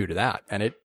the Roku to that, and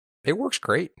it works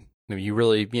great. I mean, you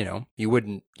really you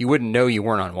wouldn't know you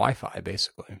weren't on Wi-Fi,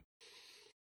 basically.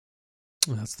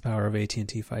 Well, that's the power of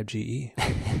AT&T 5G.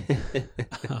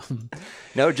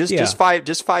 No, just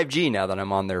 5G now that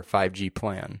I'm on their 5G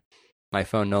plan. My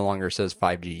phone no longer says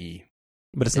 5G.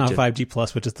 But it's not 5G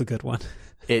Plus, which is the good one.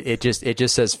 It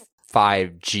just says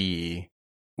 5G,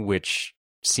 which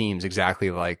seems exactly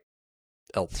like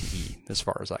LTE as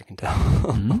far as I can tell.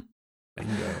 Mm-hmm.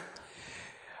 Bingo.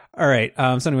 All right.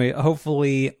 So anyway,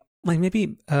 hopefully, like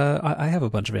maybe I have a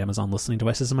bunch of Amazon listening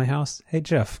devices in my house. Hey,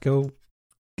 Jeff, go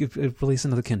release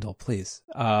another Kindle, please.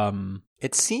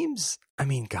 It seems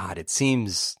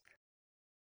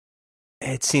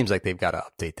like they've got to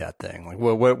update that thing. Like,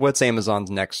 what's Amazon's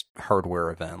next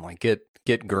hardware event? Like, get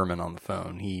Gurman on the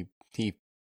phone. He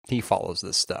follows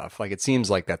this stuff. Like, it seems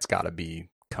like that's got to be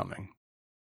coming.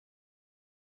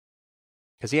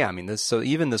 Because even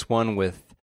this one with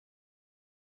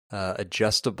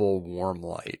adjustable warm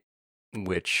light,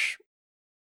 which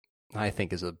I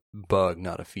think is a bug,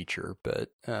 not a feature, but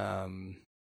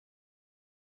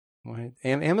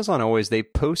Amazon always, they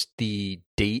post the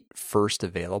date first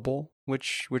available,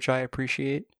 which I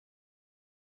appreciate.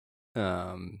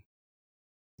 I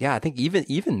think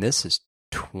even this is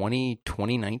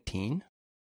 2019.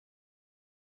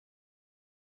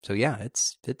 So yeah,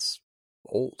 it's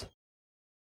old.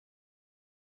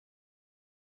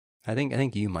 I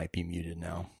think you might be muted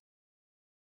now.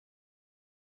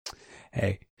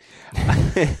 Hey,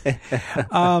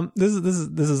 this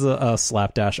is a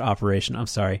slapdash operation. I'm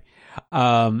sorry.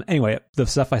 Anyway, the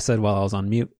stuff I said while I was on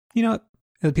mute,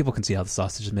 people can see how the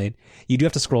sausage is made. You do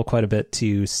have to scroll quite a bit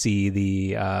to see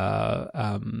the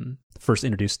first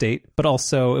introduced date, but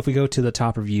also if we go to the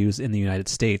top reviews in the United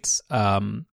States,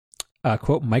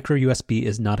 quote, micro USB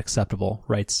is not acceptable,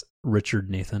 writes Richard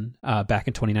Nathan, back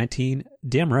in 2019.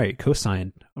 Damn right,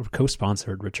 co-signed or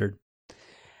co-sponsored, Richard.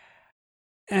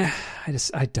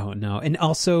 I don't know. And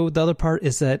also the other part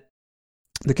is that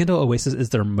The Kindle Oasis is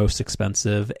their most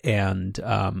expensive and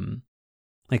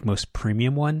like most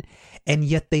premium one, and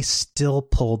yet they still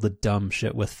pull the dumb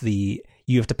shit with the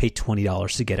you have to pay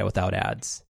 $20 to get it without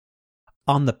ads.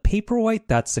 On the Paperwhite,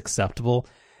 that's acceptable.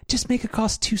 Just make it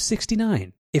cost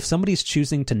 $269. If somebody's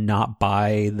choosing to not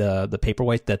buy the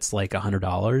Paperwhite that's like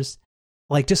 $100,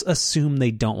 like just assume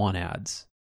they don't want ads.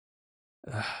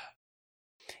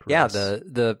 Yeah,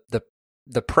 the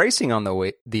pricing on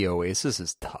the Oasis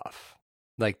is tough.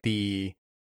 Like the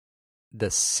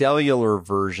cellular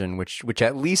version, which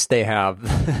at least they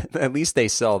have, at least they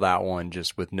sell that one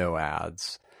just with no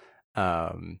ads.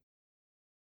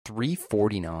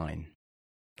 $349.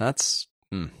 That's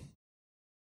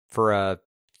for a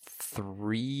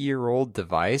 3-year-old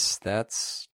device.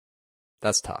 That's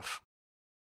tough.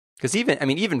 Because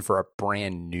even for a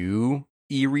brand new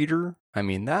e-reader, I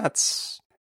mean that's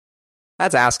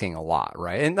asking a lot,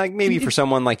 right? And like maybe for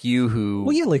someone like you who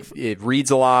it reads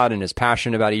a lot and is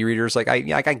passionate about e-readers, like I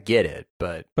get it,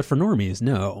 but for normies,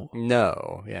 no,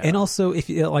 yeah. And also, if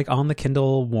you like on the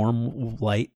Kindle Warm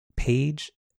Light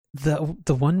page, the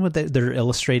one with they're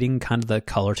illustrating kind of the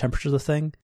color temperature of the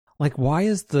thing. Like, why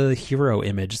is the hero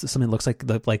image something that looks like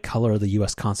the color of the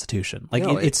U.S. Constitution? Like,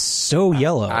 no, it's so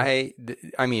yellow. I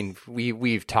mean,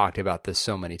 we've talked about this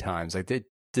so many times. Like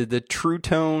the True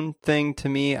Tone thing to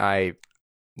me,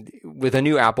 with a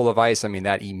new Apple device, I mean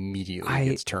that immediately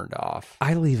gets turned off.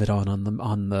 I leave it on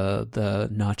the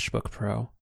Notchbook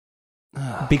Pro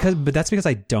but that's because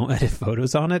I don't edit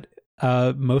photos on it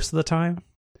most of the time.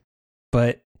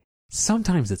 But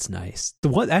sometimes it's nice.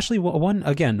 One quality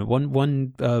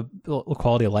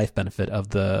of life benefit of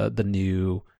the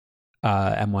new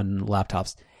M1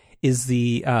 laptops is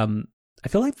the I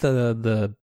feel like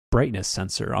the brightness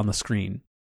sensor on the screen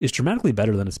is dramatically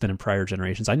better than it's been in prior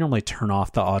generations. I normally turn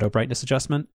off the auto brightness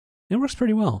adjustment. It works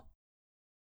pretty well.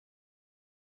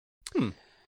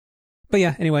 But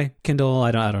yeah, anyway, Kindle, I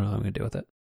don't know what I'm going to do with it.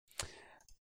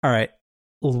 All right.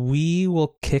 We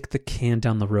will kick the can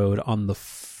down the road on the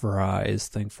fries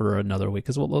thing for another week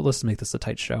because let's make this a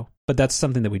tight show. But that's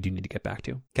something that we do need to get back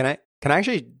to. Can I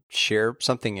actually share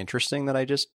something interesting that I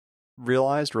just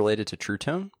realized related to True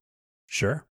Tone?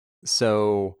 Sure.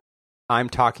 So I'm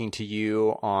talking to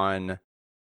you on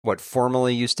what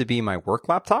formerly used to be my work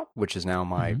laptop, which is now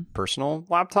my personal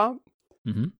laptop.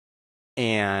 Mm-hmm.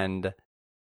 And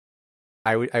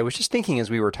I was just thinking as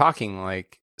we were talking,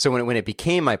 like, so when it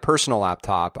became my personal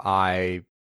laptop, the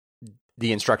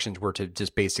instructions were to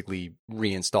just basically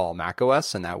reinstall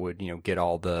macOS, and that would, get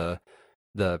all the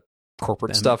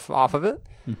corporate stuff off of it,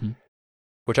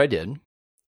 which I did.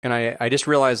 And I just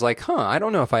realized, like, I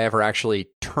don't know if I ever actually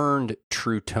turned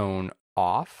True Tone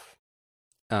off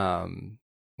when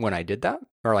I did that,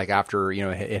 or like after,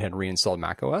 it had reinstalled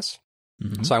macOS.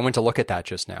 So I went to look at that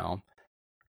just now,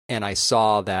 and I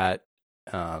saw that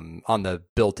on the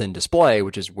built-in display,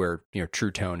 which is where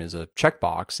True Tone is a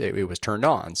checkbox, it was turned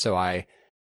on. So I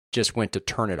just went to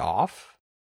turn it off,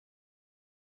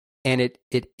 and it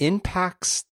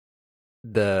impacts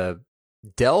the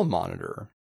Dell monitor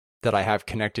that I have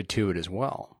connected to it as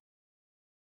well.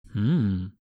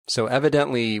 So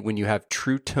evidently, when you have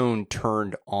True Tone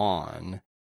turned on,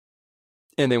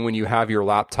 and then when you have your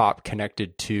laptop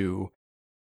connected to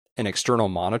an external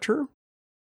monitor,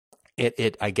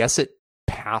 I guess it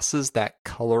passes that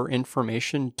color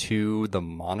information to the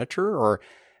monitor. Or,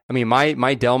 I mean,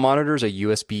 my Dell monitor is a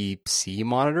USB-C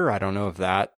monitor. I don't know if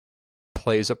that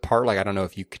plays a part. Like, I don't know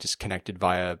if you could just connect it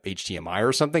via HDMI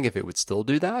or something, if it would still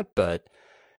do that. But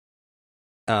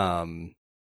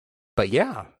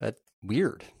yeah, that's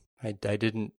weird. I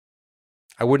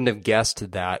wouldn't have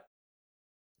guessed that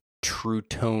True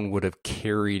Tone would have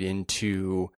carried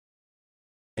into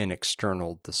an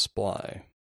external display.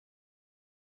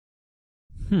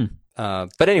 But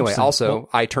anyway, also,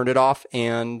 I turned it off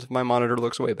and my monitor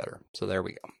looks way better. So there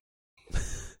we go.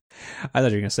 I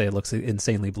thought you were going to say it looks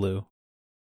insanely blue.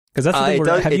 Because that's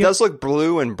the thing. It does look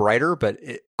blue and brighter, but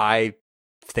I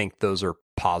think those are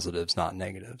positives, not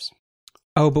negatives.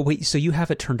 Oh, but wait, so you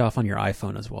have it turned off on your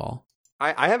iPhone as well?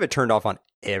 I have it turned off on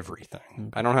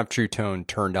everything. I don't have True Tone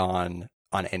turned on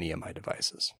any of my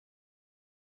devices.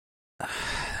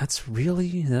 That's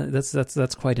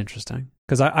quite interesting.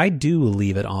 Because I do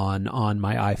leave it on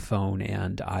my iPhone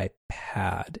and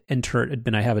iPad,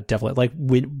 and I have it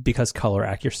definitely because color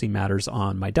accuracy matters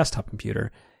on my desktop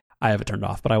computer. I have it turned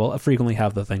off, but I will frequently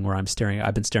have the thing where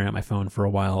I've been staring at my phone for a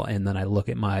while, and then I look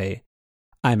at my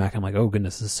iMac. I'm like, oh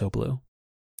goodness, this is so blue.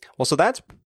 Well, so that's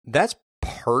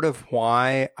part of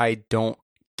why I don't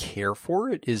care for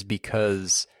it, is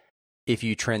because if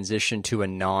you transition to a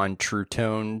non-True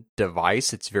Tone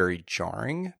device, it's very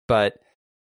jarring. But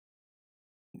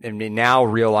now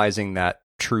realizing that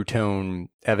True Tone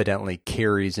evidently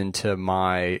carries into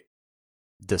my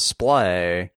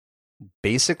display,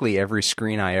 basically every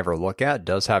screen I ever look at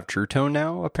does have True Tone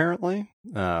now, apparently.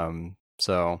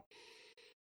 So,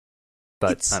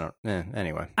 but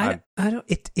anyway. I don't.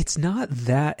 It's not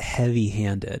that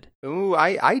heavy-handed. Ooh,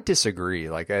 I disagree.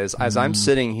 Like as I'm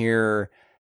sitting here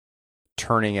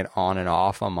turning it on and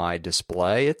off on my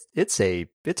display, it's a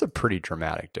pretty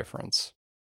dramatic difference.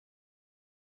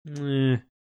 Okay,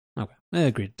 I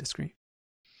agree to disagree.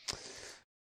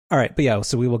 All right, but yeah,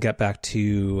 so we will get back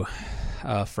to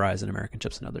fries and American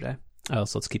chips another day. So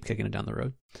let's keep kicking it down the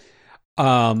road.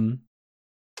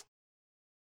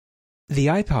 The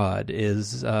iPod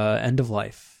is end of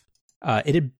life.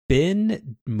 It had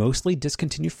been mostly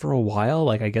discontinued for a while.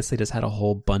 Like I guess they just had a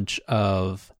whole bunch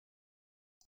of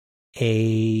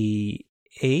A8.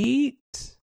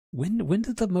 When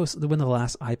did the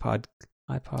last iPod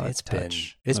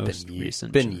Touch? It's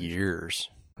been years.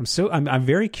 I'm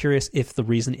very curious if the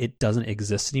reason it doesn't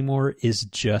exist anymore is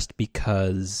just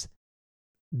because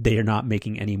they are not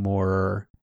making any more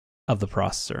of the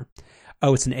processor.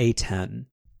 Oh, it's an A10.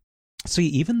 So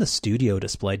even the studio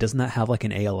display, doesn't that have like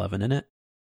an A11 in it?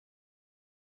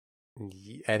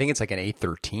 I think it's like an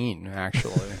A13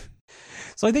 actually.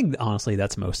 So I think honestly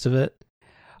that's most of it.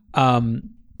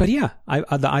 But yeah,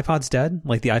 the iPod's dead.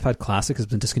 Like the iPod Classic has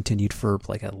been discontinued for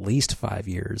like at least 5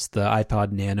 years. The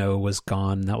iPod Nano was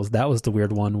gone. That was the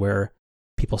weird one where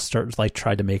people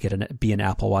tried to make it be an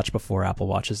Apple Watch before Apple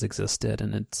Watches existed,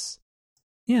 and it's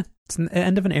an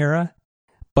end of an era.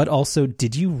 But also,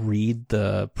 did you read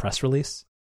the press release?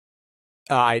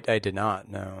 I did not.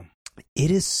 No. It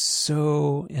is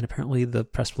so, and apparently the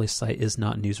press release site is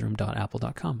not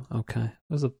newsroom.apple.com. Okay, that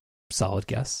was a solid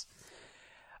guess.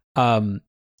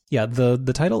 Yeah,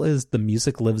 the title is "The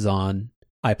Music Lives On.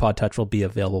 iPod Touch will be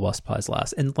available while supplies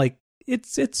last," and like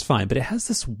it's fine, but it has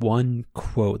this one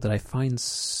quote that I find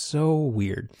so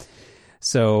weird.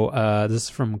 So this is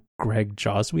from Greg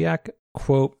Joswiak.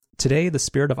 Quote: "Today, the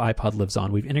spirit of iPod lives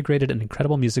on. We've integrated an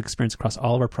incredible music experience across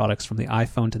all of our products, from the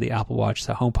iPhone to the Apple Watch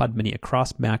to HomePod Mini,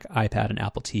 across Mac, iPad, and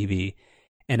Apple TV.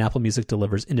 And Apple Music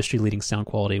delivers industry-leading sound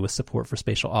quality with support for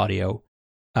spatial audio,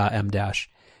 M-.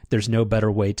 There's no better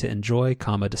way to enjoy,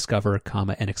 discover,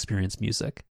 and experience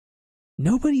music."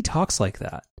 Nobody talks like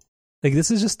that. Like, this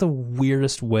is just the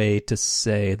weirdest way to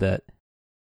say that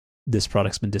this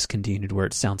product's been discontinued, where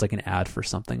it sounds like an ad for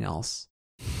something else.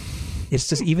 It's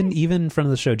just even in front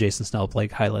of the show, Jason Snell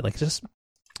highlight it's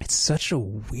such a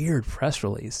weird press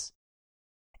release,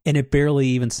 and it barely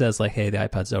even says like, "Hey, the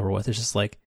iPod's over with." It's just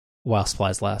like, while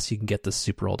supplies last, you can get this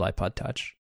super old iPod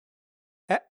Touch.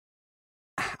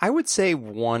 I would say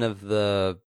one of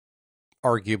the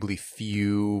arguably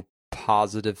few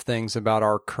positive things about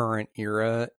our current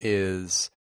era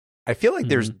is I feel like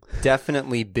there's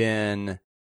definitely been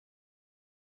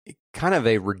kind of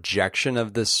a rejection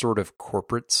of this sort of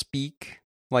corporate speak,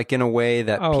 like in a way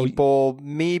that people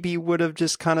maybe would have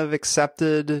just kind of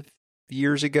accepted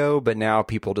years ago, but now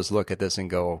people just look at this and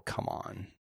go, oh, come on.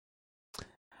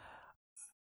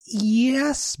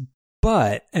 Yes,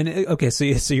 but, and okay,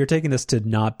 so you're taking this to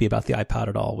not be about the iPod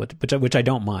at all, which I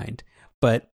don't mind,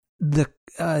 but the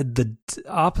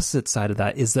opposite side of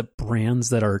that is that brands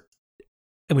that are,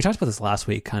 and we talked about this last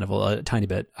week kind of a tiny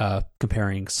bit,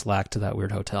 comparing Slack to that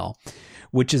weird hotel,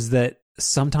 which is that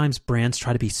sometimes brands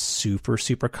try to be super,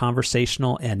 super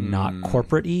conversational and not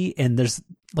corporate-y, and there's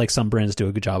like some brands do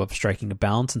a good job of striking a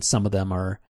balance, and some of them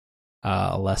are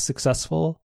less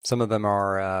successful. Some of them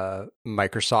are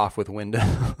Microsoft with Windows.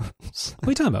 What are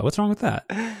you talking about? What's wrong with that?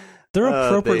 They're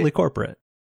appropriately corporate.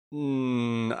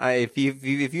 If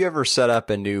you ever set up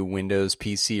a new Windows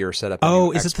PC or set up a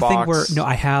new Xbox, is it the thing where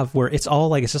I have where it's all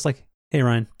like, it's just like, "Hey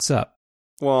Ryan, what's up?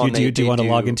 Well, do you want to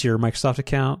log into your Microsoft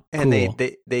account?" And cool.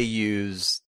 they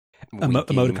use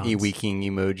emoticons, e-weaking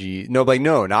emoji. No, like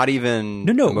not even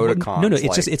emoticons. No.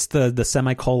 It's just it's the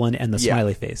semicolon and the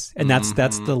smiley face, and that's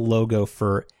the logo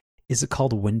for. Is it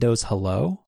called Windows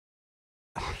Hello?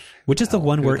 Which is the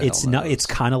one where it's not. It's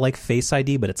kind of like Face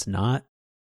ID, but it's not.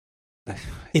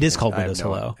 It is called Windows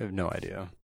Hello. I have no idea.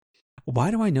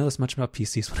 Why do I know this much about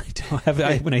PCs when I don't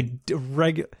have when I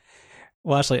regular?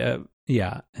 Well, actually,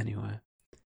 yeah. Anyway,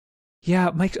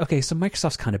 yeah. Okay, so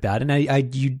Microsoft's kind of bad,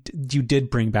 and you did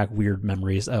bring back weird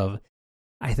memories of.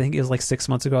 I think it was like 6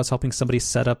 months ago. I was helping somebody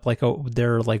set up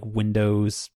their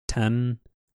Windows 10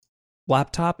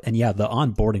 laptop, and yeah, the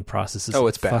onboarding process is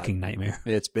it's bad. Fucking nightmare.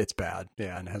 It's bad,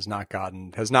 yeah, and has not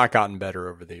gotten better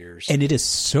over the years. And it is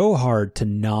so hard to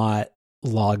not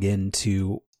log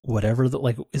into whatever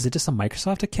is it just a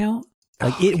Microsoft account?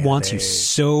 Like it wants you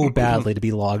so badly to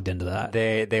be logged into that.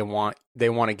 They want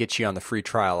to get you on the free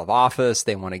trial of Office.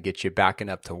 They want to get you backing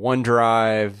up to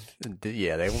OneDrive.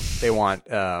 Yeah, they want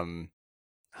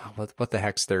what the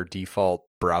heck's their default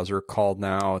browser called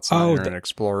now? It's not Internet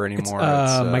Explorer anymore. It's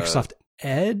Microsoft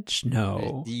Edge.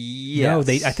 No, yes.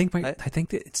 No, I think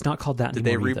that it's not called that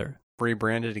anymore either.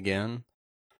 Rebrand it again?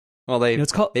 Well,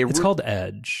 it's called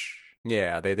Edge.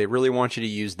 Yeah, they really want you to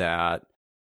use that.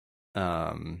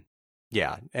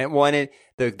 Yeah, and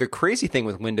the crazy thing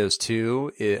with Windows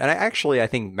 2 is, and I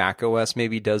think Mac OS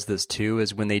maybe does this too,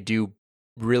 is when they do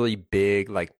really big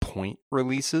like point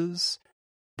releases,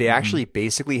 they actually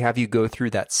basically have you go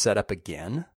through that setup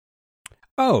again.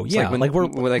 Oh yeah, when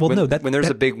there's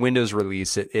a big Windows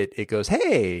release, it goes,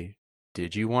 hey,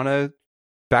 did you want to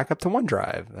back up to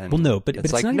OneDrive? And but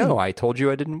it's like, no, I told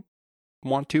you I didn't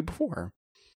want to before.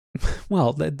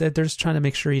 Well, they're just trying to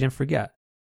make sure you didn't forget.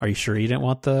 Are you sure you didn't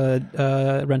want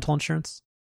the rental insurance?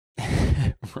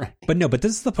 Right. But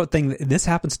this is the thing. This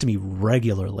happens to me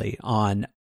regularly on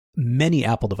many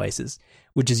Apple devices,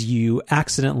 which is you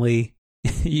accidentally,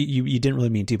 you didn't really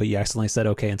mean to, but you accidentally said,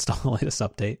 okay, install the latest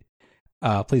update.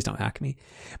 Please don't hack me.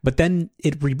 But then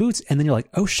it reboots, and then you're like,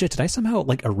 oh shit, did I somehow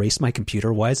like erase my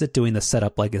computer? Why is it doing the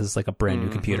setup like it's like a brand new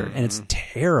computer? And it's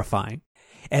terrifying.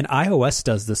 And iOS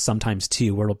does this sometimes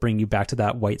too, where it'll bring you back to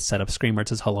that white setup screen where it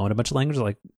says hello in a bunch of languages.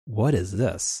 Like, what is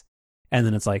this? And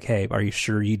then it's like, hey, are you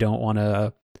sure you don't want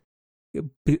to?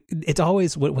 It's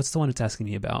always, what's the one it's asking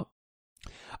me about?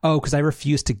 Oh, because I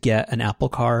refuse to get an Apple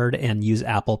card and use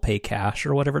Apple Pay Cash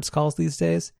or whatever it's called these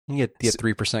days. You get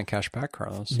 3% cash back,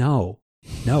 Carlos. No,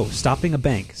 stop being a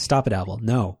bank. Stop it, Apple.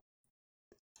 No.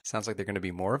 Sounds like they're going to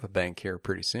be more of a bank here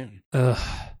pretty soon.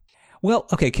 Well,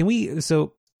 okay,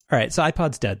 all right, so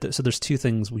iPod's dead. So there's two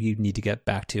things we need to get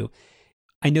back to.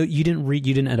 I know you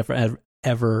didn't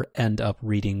ever end up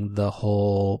reading the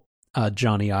whole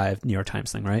Johnny Ive New York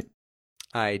Times thing, right?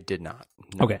 I did not.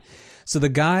 No. Okay. So the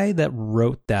guy that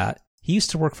wrote that, he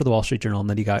used to work for the Wall Street Journal, and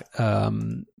then he got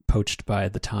poached by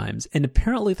the Times. And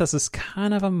apparently this is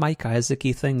kind of a Mike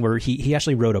Isaac-y thing where he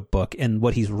actually wrote a book, and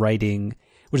what he's writing,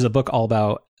 which is a book all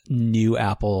about new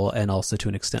Apple, and also to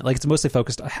an extent, like it's mostly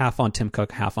focused half on Tim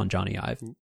Cook, half on Johnny Ive.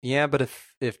 Yeah, but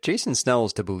if Jason Snell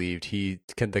is to believe, the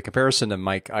comparison to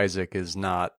Mike Isaac is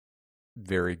not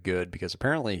very good, because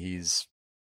apparently he's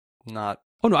not.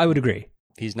 Oh no, I would agree.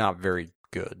 He's not very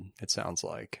good. It sounds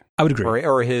like I would agree.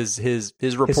 Or his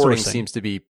reporting seems to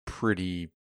be pretty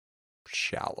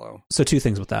shallow. So two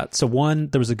things with that. So one,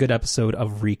 there was a good episode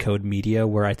of Recode Media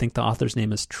where I think the author's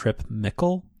name is Trip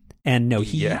Mickle, and no,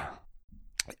 Peter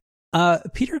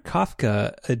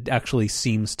Kafka actually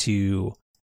seems to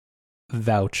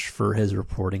vouch for his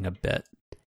reporting a bit.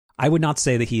 I would not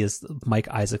say that he is Mike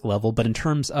Isaac level, but in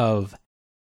terms of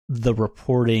the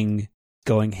reporting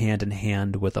going hand in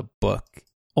hand with a book,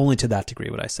 only to that degree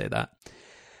would I say that.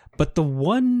 But the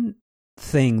one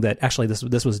thing that actually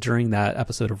this was during that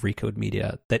episode of Recode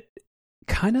Media that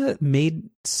kind of made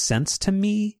sense to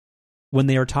me when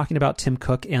they were talking about Tim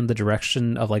Cook and the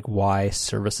direction of like why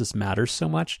services matter so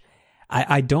much.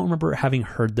 I don't remember having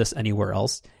heard this anywhere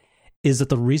else. Is that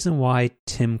the reason why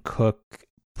Tim Cook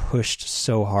pushed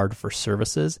so hard for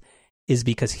services is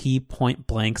because he point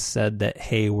blank said that,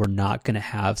 hey, we're not going to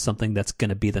have something that's going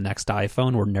to be the next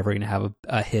iPhone. We're never going to have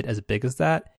a hit as big as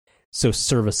that. So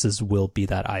services will be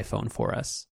that iPhone for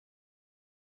us.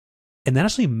 And that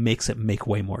actually makes it make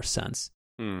way more sense.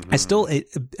 Mm-hmm. I still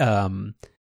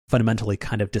fundamentally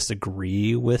kind of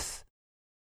disagree with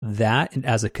that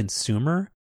as a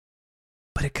consumer,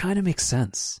 but it kind of makes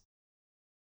sense.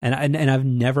 And I've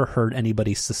never heard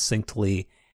anybody succinctly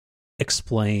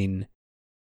explain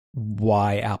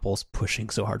why Apple's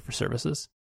pushing so hard for services.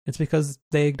 It's because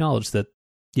they acknowledge that,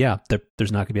 yeah,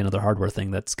 there's not going to be another hardware thing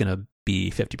that's going to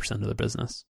be 50% of the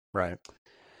business. Right.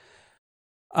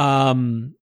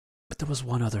 But there was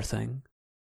one other thing.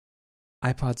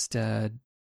 iPod's dead.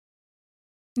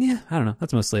 Yeah, I don't know.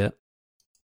 That's mostly it.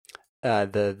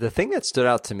 The thing that stood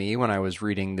out to me when I was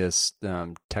reading this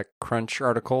TechCrunch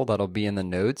article that'll be in the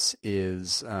notes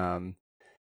is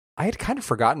I had kind of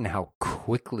forgotten how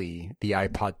quickly the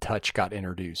iPod Touch got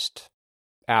introduced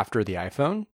after the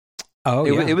iPhone. Oh,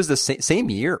 it was the same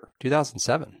year,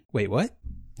 2007. Wait, what?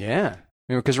 Yeah.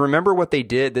 Because remember what they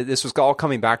did? This was all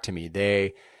coming back to me.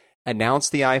 They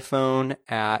announced the iPhone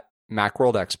at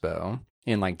Macworld Expo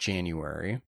in like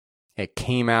January. It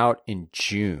came out in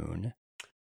June.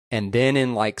 And then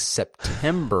in like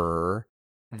September,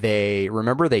 they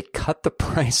cut the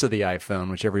price of the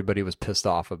iPhone, which everybody was pissed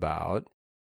off about.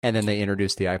 And then they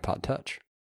introduced the iPod Touch.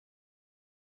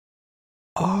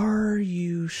 Are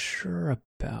you sure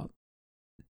about?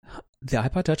 the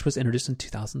iPod Touch was introduced in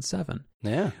 2007.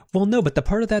 Yeah. Well, no, but the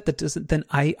part of that doesn't, then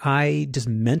I just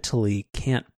mentally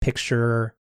can't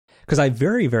picture, because I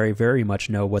very, very, very much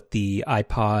know what the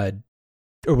iPod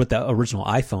or what the original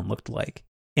iPhone looked like.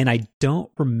 And I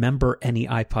don't remember any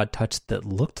iPod Touch that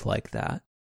looked like that.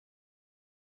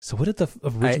 So what did the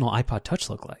original iPod Touch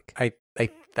look like? I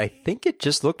think it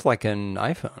just looked like an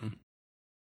iPhone.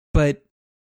 But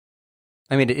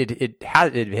I mean, it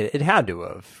had to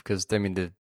have, because I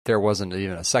mean there wasn't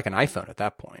even a second iPhone at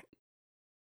that point.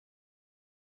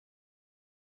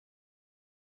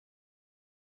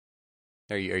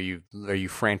 Are you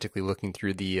frantically looking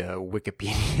through the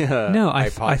Wikipedia? No, I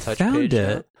iPod Touch found page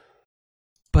it, now?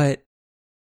 but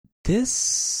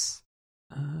this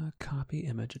copy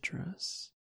image address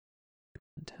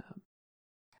tab,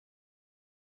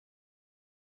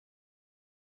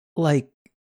 like,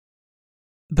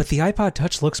 but the iPod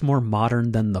Touch looks more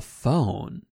modern than the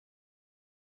phone.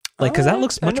 Like, because that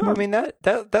looks much more. I mean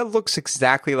that looks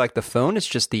exactly like the phone. It's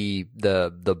just the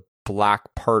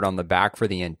black part on the back for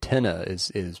the antenna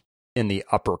is in the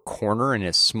upper corner and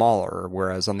is smaller,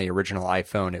 whereas on the original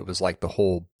iPhone it was like the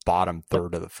whole bottom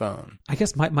third of the phone. I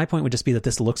guess my point would just be that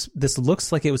this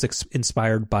looks like it was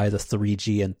inspired by the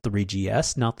 3G and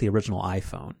 3GS, not the original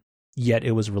iPhone. Yet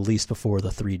it was released before the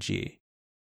 3G.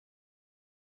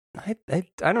 I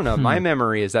don't know. My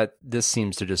memory is that this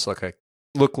seems to just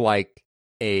look like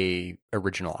a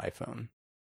original iPhone.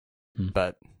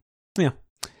 But yeah.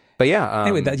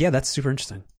 Anyway, that's super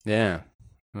interesting. Yeah.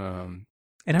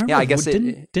 And I remember, I guess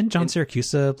didn't John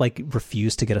Siracusa like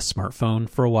refuse to get a smartphone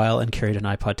for a while and carried an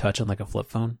iPod Touch and like a flip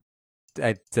phone?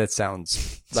 That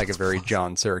sounds like a very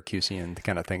John Syracusian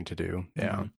kind of thing to do.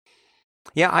 Yeah.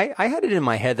 Yeah, I had it in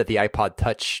my head that the iPod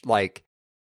Touch, like,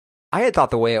 I had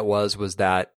thought the way it was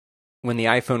that when the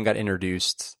iPhone got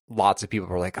introduced, lots of people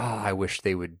were like, oh, I wish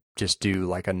they would just do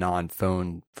like a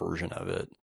non-phone version of it.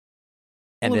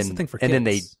 And well, then, the thing for and kids. then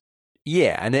they,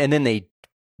 yeah, and then they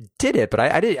did it, but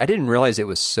I didn't realize it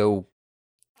was so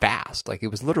fast. Like, it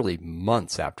was literally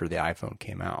months after the iPhone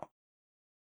came out.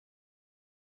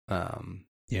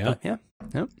 Yeah.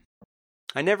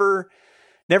 I never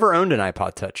owned an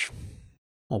iPod Touch.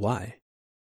 Well, why?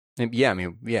 Yeah, I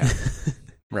mean, yeah,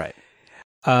 right.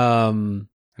 I mean,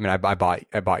 I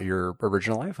bought your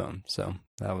original iPhone, so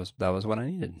that was what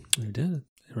I needed. You did.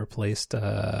 It replaced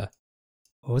what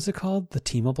was it called? The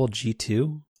T-Mobile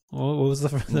G2. What was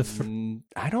the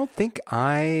I don't think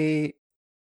I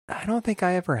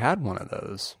ever had one of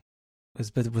those.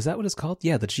 Was that what it's called?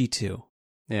 Yeah, the G2.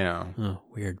 Yeah. Oh,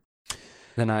 weird.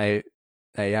 Then I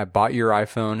bought your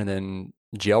iPhone and then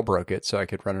jailbroke it so I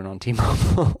could run it on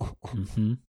T-Mobile.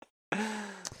 Mm-hmm.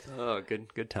 Oh,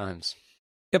 good times.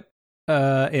 Yep.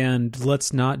 And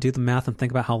let's not do the math and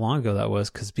think about how long ago that was,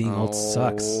 because being old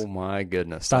sucks. Oh my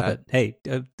goodness! Stop it. Hey,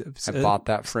 I bought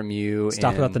that from you.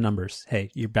 Stop about the numbers.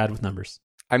 Hey, you're bad with numbers.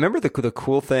 I remember the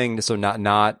cool thing. So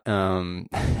not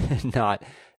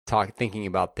thinking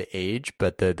about the age,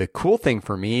 but the cool thing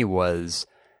for me was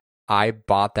I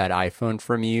bought that iPhone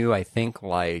from you, I think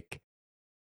like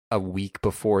a week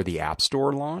before the App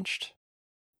Store launched.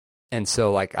 And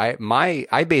so like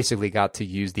I basically got to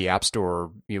use the App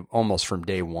Store almost from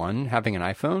day one having an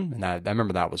iPhone. And I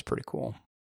remember that was pretty cool.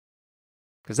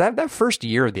 Because that first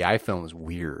year of the iPhone was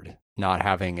weird, not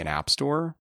having an App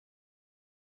Store.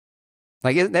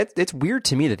 Like it's weird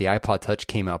to me that the iPod Touch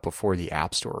came out before the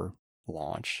App Store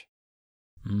launch.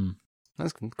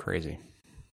 That's crazy.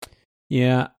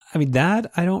 Yeah, I mean,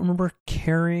 that I don't remember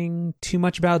caring too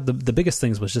much about. The biggest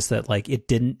things was just that like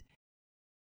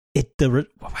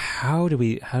how do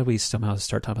we somehow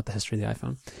start talking about the history of the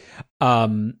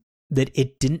iPhone? That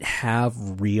it didn't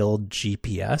have real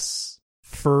GPS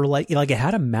for like it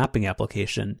had a mapping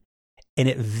application and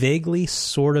it vaguely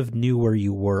sort of knew where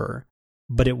you were,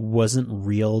 but it wasn't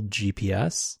real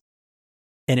GPS,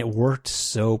 and it worked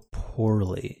so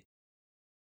poorly.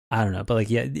 I don't know, but like,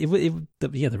 yeah,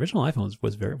 the original iPhone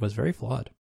was very flawed,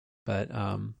 but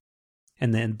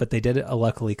but they did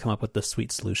luckily come up with the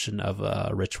sweet solution of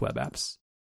rich web apps.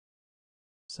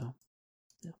 So,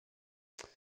 yeah.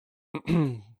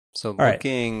 So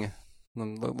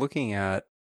looking at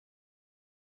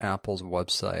Apple's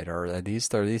website, are these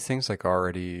things like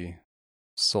already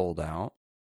sold out?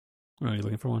 Are you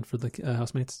looking for one for the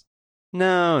housemates?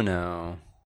 No.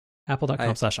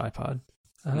 Apple.com/iPod.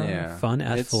 Yeah, fun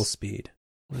at full speed.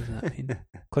 What does that mean?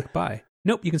 Click buy.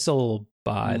 Nope, you can still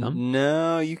buy them.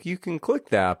 No, you can click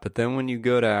that, but then when you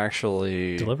go to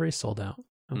actually delivery sold out.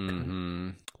 Okay. Mm-hmm.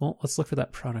 Well, let's look for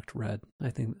that product red. I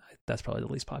think that's probably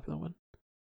the least popular one.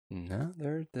 No,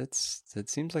 it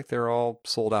seems like they're all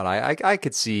sold out. I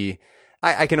could see.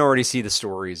 I can already see the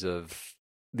stories of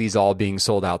these all being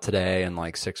sold out today, and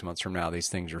like 6 months from now, these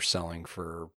things are selling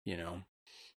for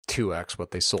 2x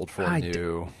what they sold for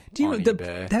new do you on know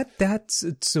eBay. that's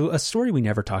so a story we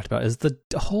never talked about is the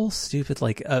whole stupid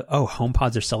like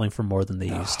HomePods are selling for more than they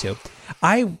used to.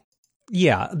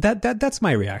 That's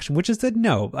my reaction, which is that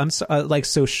no, I'm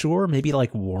so sure maybe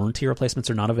like warranty replacements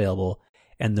are not available,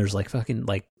 and there's like fucking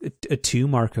like two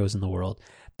Marcos in the world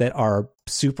that are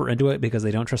super into it because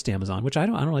they don't trust Amazon, which I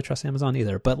don't really trust Amazon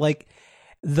either. But like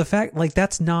the fact like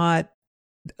that's not.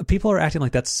 People are acting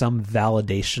like that's some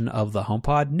validation of the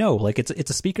HomePod. No, like it's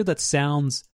a speaker that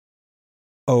sounds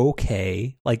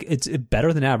okay. Like it's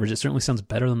better than average. It certainly sounds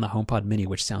better than the HomePod Mini,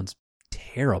 which sounds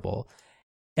terrible.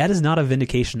 That is not a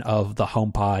vindication of the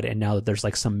HomePod. And now that there's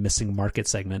like some missing market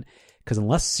segment, because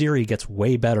unless Siri gets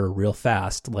way better real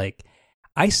fast, like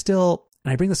I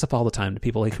bring this up all the time to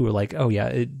people like who are like, oh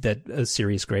yeah,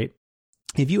 Siri is great.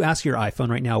 If you ask your iPhone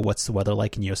right now, what's the weather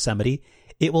like in Yosemite?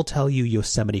 It will tell you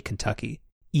Yosemite, Kentucky,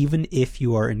 even if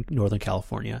you are in Northern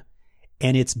California.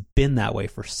 And it's been that way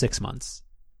for 6 months.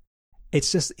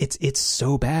 It's just, it's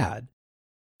so bad.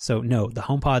 So no, the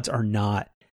HomePods are not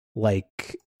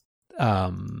like,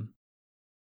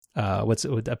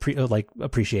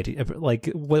 appreciating, like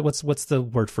what's the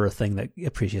word for a thing that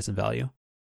appreciates in value?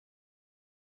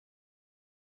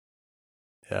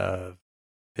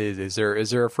 Is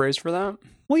there a phrase for that?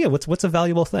 Well, yeah. What's a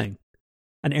valuable thing?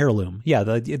 An heirloom. Yeah.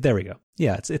 There we go.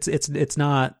 Yeah. It's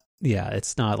not. Yeah.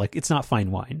 It's not like it's not fine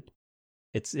wine.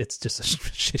 It's just a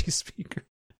shitty speaker.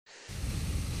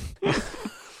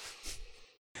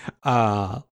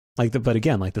 But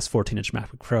again, like this 14-inch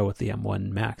MacBook Pro with the M1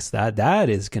 Max, that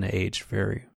is going to age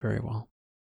very, very well.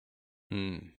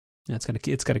 Yeah, it's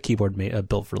got a keyboard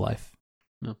built for life.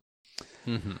 No.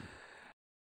 Mm-hmm.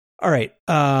 All right.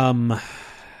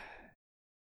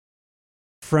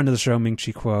 Friend of the show, Ming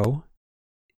Chi Kuo,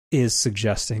 is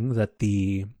suggesting that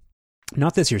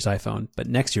not this year's iPhone, but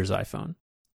next year's iPhone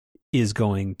is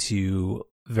going to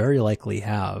very likely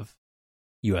have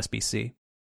USB-C.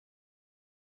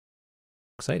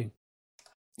 Exciting.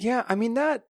 Yeah, I mean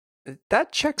that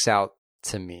checks out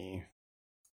to me.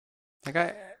 Like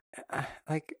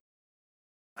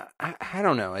I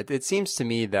don't know. It seems to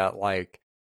me that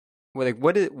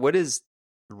what is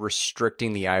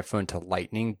restricting the iPhone to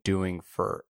Lightning doing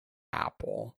for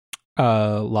Apple?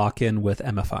 Lock in with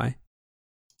MFI.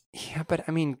 Yeah, but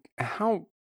I mean, how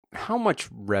much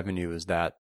revenue is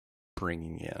that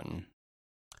bringing in?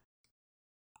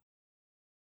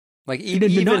 Like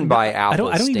even by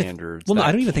Apple standards.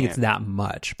 I don't even think it's that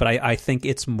much, but I think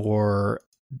it's more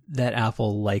that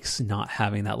Apple likes not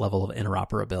having that level of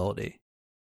interoperability.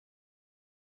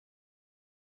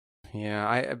 Yeah,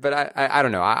 I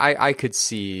don't know. I could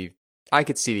see the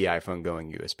iPhone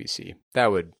going USB-C.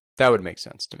 That would make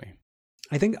sense to me.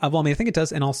 I think it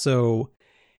does, and also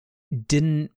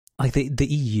didn't like the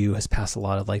EU has passed a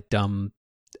lot of like dumb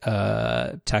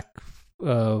tech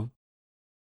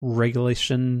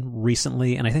regulation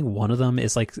recently, and I think one of them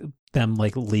is like them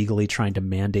like legally trying to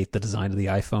mandate the design of the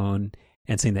iPhone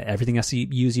and saying that everything has to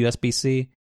use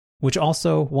USB-C, which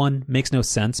also one makes no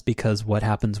sense because what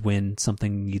happens when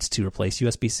something needs to replace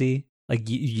USB-C? Like,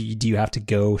 do you have to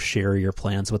go share your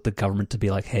plans with the government to be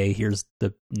like, hey, here's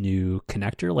the new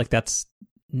connector? Like, that's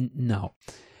no.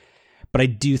 But I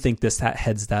do think that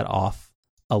heads that off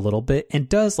a little bit, and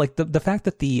does like the fact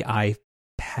that the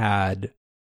iPad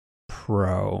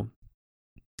Pro,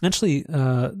 actually,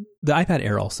 the iPad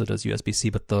Air also does USB-C,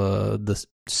 but the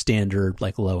standard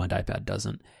like low end iPad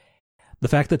doesn't. The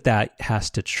fact that has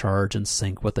to charge and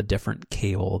sync with a different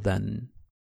cable than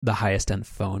the highest end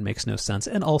phone makes no sense.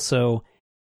 And also,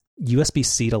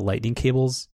 USB-C to Lightning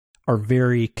cables are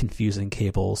very confusing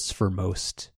cables for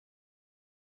most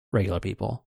regular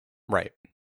people. Right.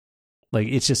 Like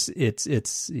it's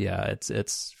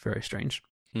very strange.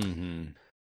 Mm-hmm.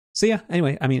 So yeah,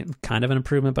 anyway, I mean, kind of an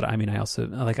improvement, but I mean, I also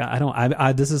like,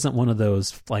 this isn't one of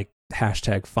those like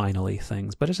hashtag finally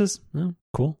things, but it's just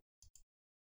cool.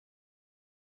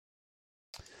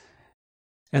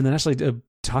 And then actually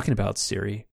talking about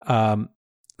Siri,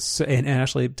 so and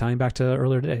actually tying back to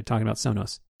earlier today, talking about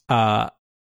Sonos,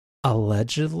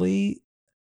 allegedly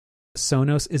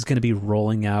Sonos is going to be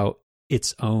rolling out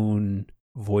its own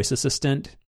voice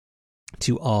assistant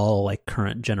to all like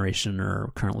current generation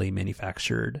or currently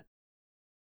manufactured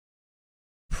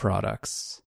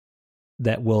products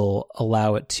that will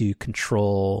allow it to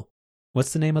control.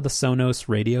 What's the name of the Sonos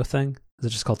radio thing? Is it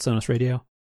just called Sonos Radio?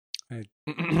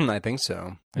 I think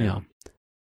so. Yeah.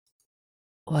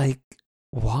 Like,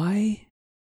 why?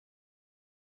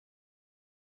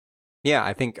 Yeah,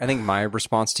 I think my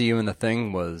response to you in the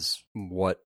thing was,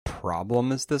 what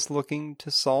problem is this looking to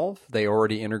solve? They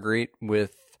already integrate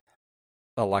with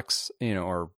Alexa,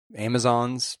 or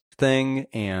Amazon's thing,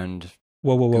 and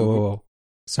Whoa. Google.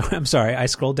 So I'm sorry, I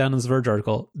scrolled down this Verge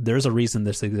article. There's a reason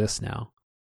this exists now.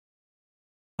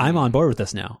 I'm on board with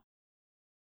this now.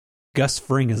 Gus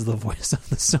Fring is the voice of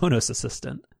the Sonos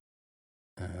assistant.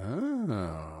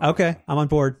 Oh. Okay, I'm on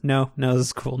board. No, this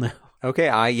is cool now. Okay,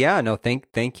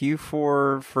 thank you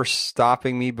for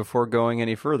stopping me before going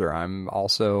any further. I'm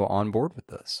also on board with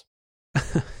this.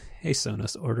 Hey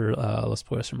Sonos, order Los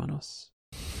Pollos Hermanos.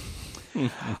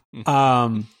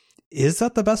 Is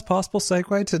that the best possible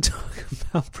segue to talk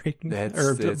about Breaking Bad?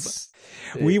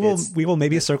 We will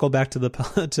maybe circle back to the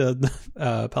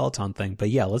Peloton thing, but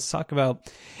yeah, let's talk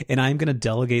about. And I'm going to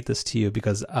delegate this to you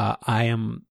because I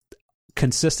am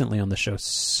consistently on the show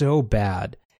so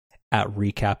bad at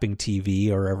recapping TV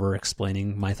or ever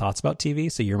explaining my thoughts about TV.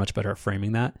 So you're much better at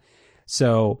framing that.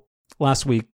 So last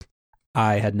week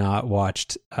I had not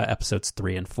watched episodes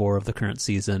 3 and 4 of the current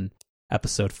season.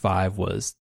 Episode 5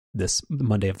 was this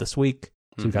Monday of this week.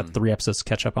 So we've got 3 episodes to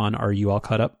catch up on. Are you all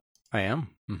caught up? I am.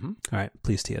 Mm-hmm. All right,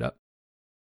 please tee it up.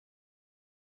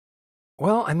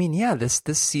 Well, I mean, yeah, this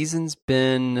season's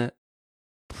been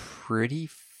pretty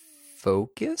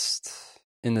focused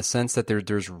in the sense that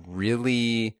there's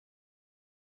really,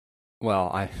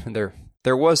 well,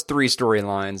 there was 3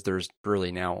 storylines. There's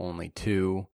really now only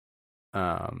 2.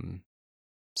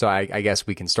 So I guess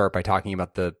we can start by talking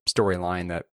about the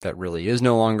storyline that really is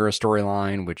no longer a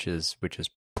storyline, which is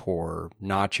poor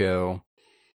Nacho.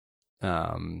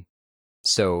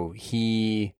 So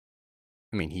he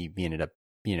ended up,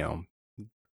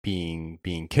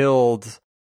 being killed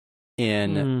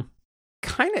in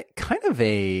kind of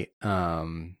a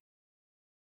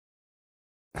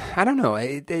I don't know.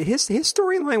 His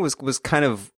storyline was kind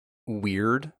of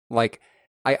weird. Like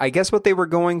I guess what they were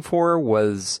going for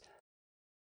was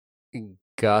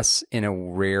Gus in a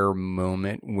rare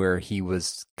moment where he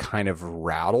was kind of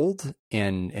rattled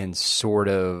and sort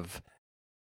of,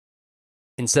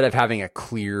 instead of having a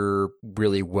clear,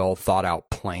 really well thought out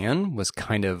plan, was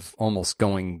kind of almost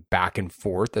going back and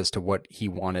forth as to what he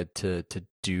wanted to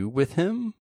do with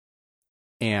him,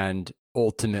 and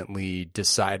ultimately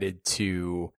decided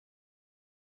to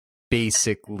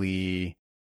basically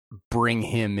bring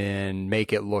him in,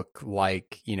 make it look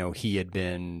like, he had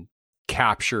been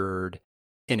captured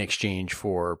in exchange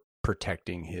for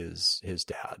protecting his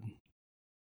dad.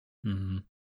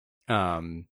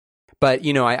 Mm-hmm. But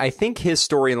I think his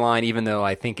storyline, even though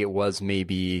I think it was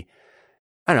maybe,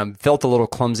 I don't know, felt a little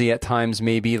clumsy at times,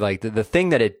 maybe, like the thing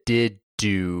that it did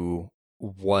do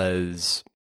was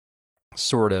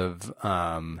sort of,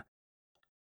 I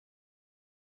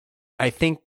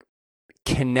think,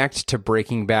 connect to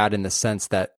Breaking Bad in the sense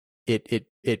that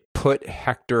it put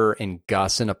Hector and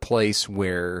Gus in a place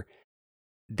where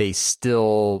they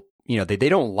still, they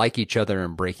don't like each other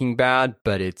in Breaking Bad,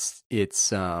 but it's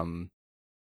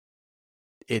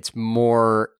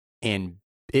more, and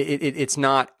it's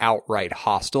not outright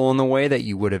hostile in the way that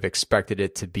you would have expected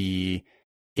it to be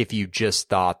if you just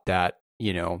thought that,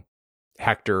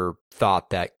 Hector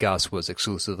thought that Gus was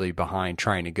exclusively behind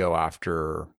trying to go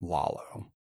after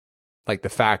Lalo. Like the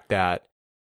fact that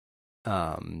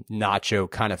Nacho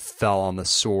kind of fell on the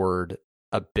sword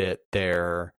a bit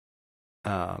there,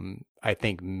 I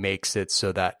think makes it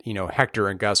so that, Hector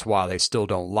and Gus, while they still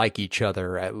don't like each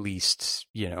other, at least,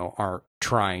 aren't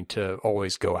trying to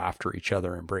always go after each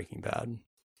other in Breaking Bad.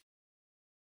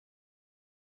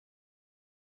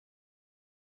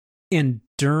 And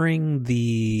during because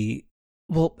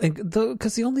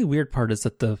the only weird part is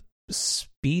that the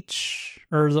speech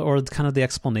or kind of the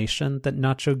explanation that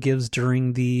Nacho gives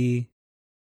during the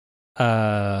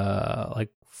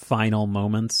final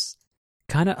moments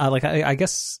kind of I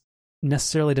guess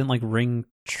necessarily didn't ring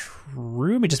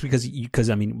true. I mean, just because he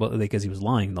was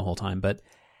lying the whole time, but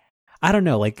I don't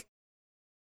know, it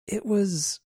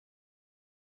was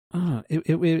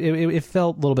it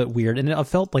felt a little bit weird, and it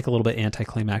felt like a little bit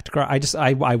anticlimactic.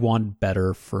 I want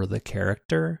better for the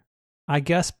character, I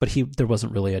guess, but there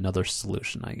wasn't really another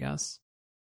solution, I guess.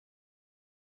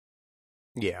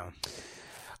 Yeah.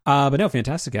 But no,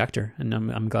 fantastic actor, and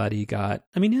I'm glad he got.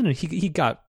 I mean, he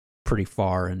got pretty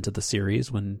far into the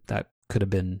series when that could have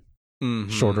been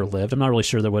shorter lived. I'm not really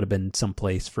sure there would have been some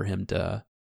place for him to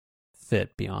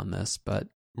fit beyond this, but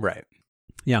right.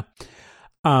 Yeah.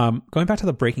 Going back to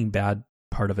the Breaking Bad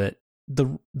part of it,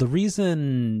 the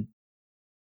reason,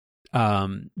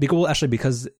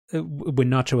 because when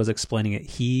Nacho was explaining it,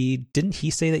 he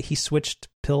say that he switched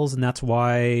pills, and that's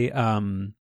why.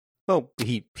 Well,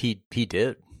 he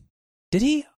did. Did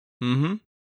he? Mm-hmm.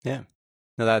 Yeah.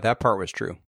 No, that part was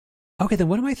true. Okay, then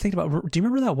what am I thinking about? Do you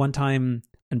remember that one time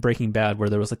in Breaking Bad where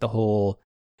there was like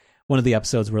one of the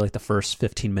episodes where like the first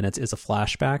 15 minutes is a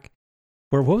flashback?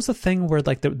 Where what was the thing where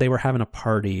like they were having a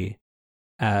party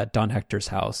at Don Hector's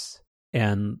house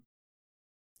and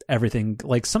everything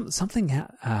like something.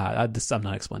 I'm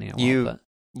not explaining it well. But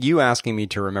you asking me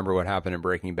to remember what happened in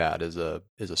Breaking Bad is a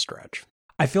stretch.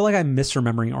 I feel like I'm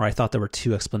misremembering, or I thought there were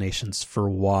two explanations for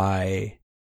why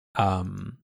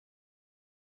Don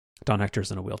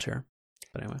Hector's in a wheelchair.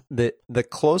 But anyway, the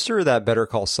closer that Better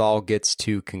Call Saul gets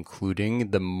to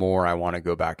concluding, the more I want to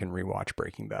go back and rewatch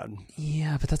Breaking Bad.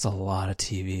 Yeah, but that's a lot of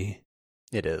TV.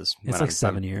 It is. It's like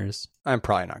 7 years. I'm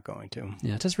probably not going to.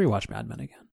 Yeah, just rewatch Mad Men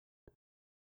again.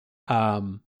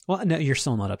 Well, no, you're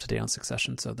still not up to date on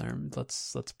Succession, so there.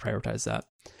 Let's prioritize that.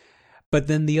 But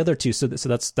then the other two, so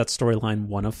that's storyline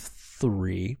 1 of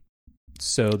 3.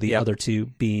 So the other two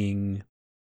being.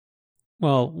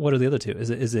 Well, what are the other two?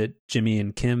 Is it Jimmy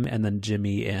and Kim, and then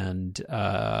Jimmy and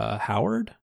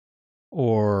Howard,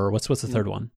 or what's the third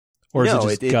one? Or is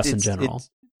it just Gus in general?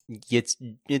 It's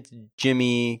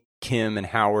Jimmy, Kim, and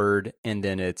Howard, and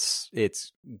then it's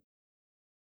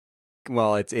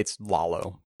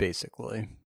Lalo basically.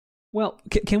 Well,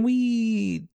 can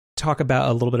we talk about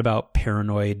a little bit about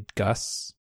paranoid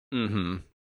Gus? Mm-hmm.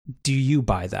 Do you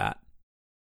buy that?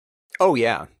 Oh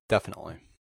yeah, definitely.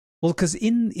 Well, because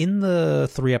in the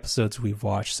 3 episodes we've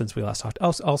watched since we last talked,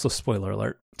 also spoiler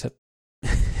alert to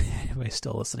anybody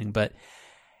still listening, but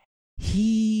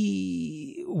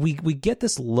we get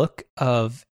this look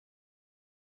of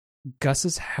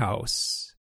Gus's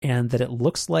house, and that it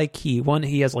looks like he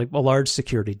has like a large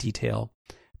security detail,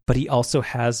 but he also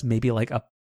has maybe like a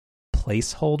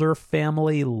placeholder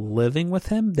family living with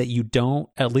him that you don't,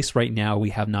 at least right now,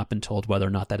 we have not been told whether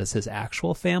or not that is his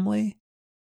actual family.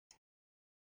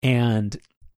 And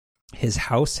his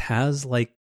house has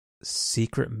like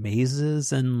secret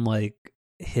mazes and like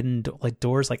hidden like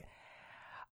doors. Like,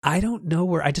 I don't know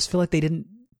where, I just feel like they didn't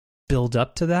build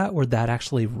up to that where that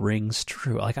actually rings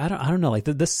true. Like, I don't know. Like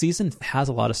this season has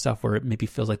a lot of stuff where it maybe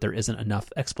feels like there isn't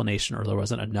enough explanation, or there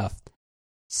wasn't enough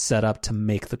set up to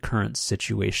make the current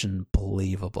situation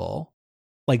believable.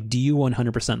 Like, do you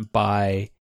 100%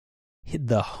 buy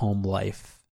the home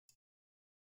life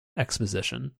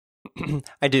exposition?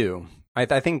 I do.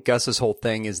 I think Gus's whole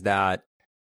thing is that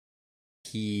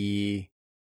he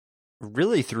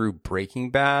really, through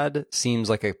Breaking Bad, seems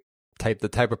like the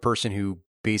type of person who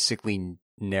basically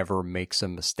never makes a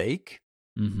mistake.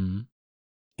 Mm-hmm.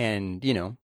 And,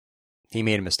 he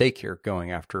made a mistake here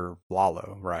going after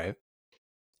Lalo, right?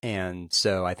 And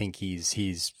so I think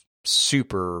he's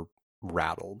super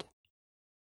rattled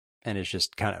and is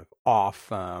just kind of off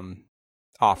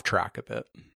track a bit.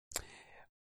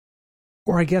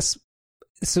 Or I guess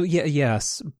so. Yeah,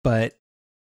 yes, but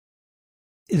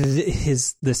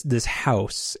this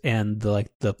house and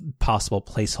the possible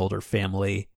placeholder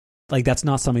family, like that's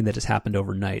not something that has happened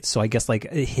overnight. So I guess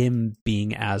like him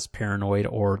being as paranoid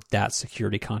or that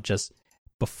security conscious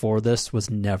before this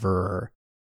was never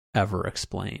ever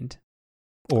explained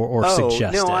or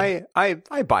suggested. No,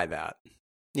 I buy that.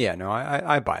 Yeah, no,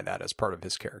 I buy that as part of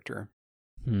his character.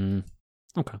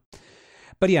 Okay.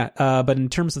 But yeah, but in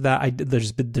terms of that,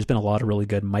 there's been a lot of really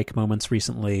good Mike moments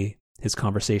recently. His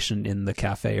conversation in the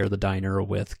cafe or the diner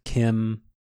with Kim,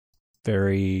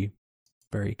 very,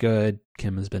 very good.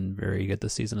 Kim has been very good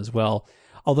this season as well.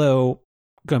 Although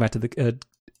going back to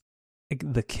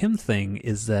the Kim thing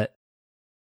is that,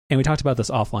 and we talked about this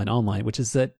offline, online, which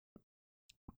is that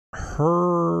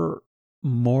her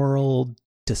moral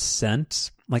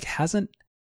descent like hasn't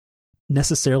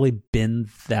necessarily been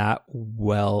that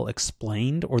well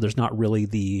explained, or there's not really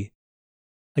the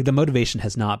motivation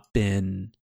has not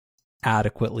been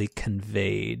adequately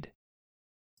conveyed.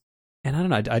 And I don't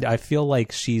know, I feel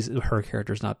like her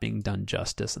character's not being done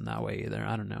justice in that way either.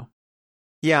 I don't know.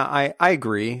 Yeah, I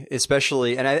agree,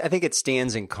 especially, and I think it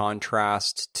stands in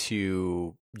contrast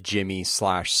to Jimmy /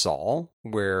 Saul,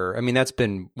 where, I mean, that's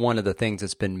been one of the things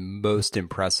that's been most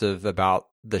impressive about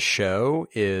the show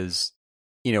is,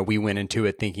 we went into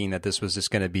it thinking that this was just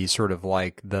going to be sort of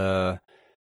like the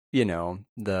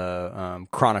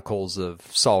Chronicles of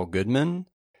Saul Goodman,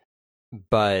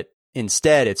 but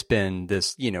instead it's been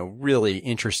this, really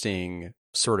interesting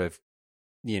sort of,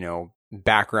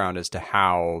 background as to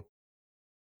how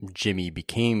Jimmy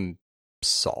became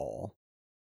Saul.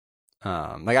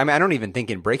 I don't even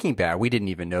think in Breaking Bad we didn't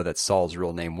even know that Saul's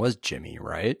real name was Jimmy,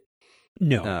 right?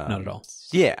 No, not at all.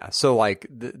 Yeah, so like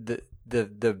the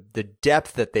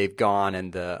depth that they've gone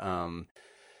and the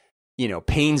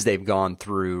pains they've gone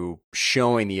through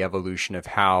showing the evolution of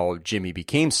how Jimmy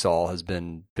became Saul has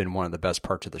been one of the best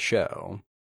parts of the show.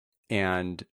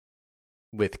 And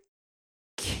with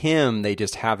Kim, they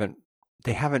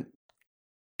haven't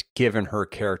given her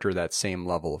character that same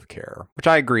level of care, which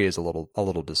I agree is a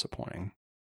little disappointing.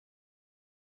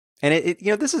 And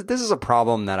this is a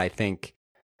problem that I think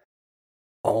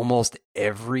almost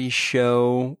every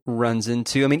show runs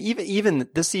into. I mean, even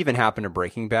this happened to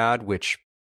Breaking Bad, which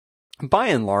by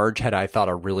and large had, I thought,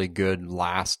 a really good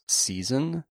last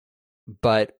season,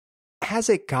 but as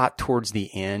it got towards the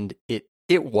end, it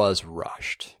was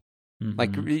rushed. Mm-hmm.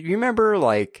 Like, you remember,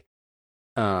 like,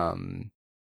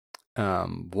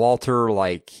 Walter,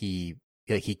 like he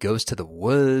goes to the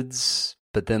woods,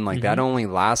 but then like that only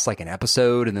lasts like an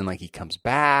episode, and then like he comes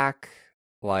back.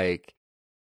 Like,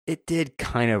 it did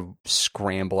kind of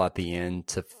scramble at the end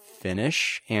to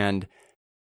finish, and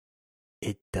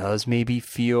it does maybe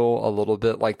feel a little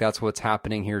bit like that's what's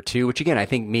happening here too, which again, I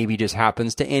think maybe just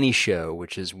happens to any show,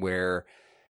 which is where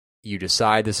you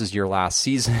decide this is your last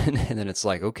season, and then it's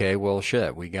like, okay, well,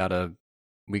 shit, we gotta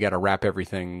wrap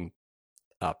everything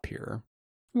up here.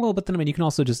 Well, but then, I mean, you can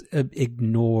also just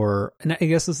ignore, and I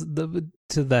guess this is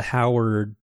to the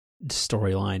Howard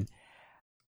storyline.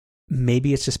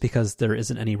 Maybe it's just because there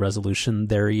isn't any resolution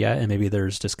there yet, and maybe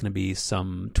there's just going to be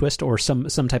some twist or some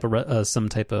type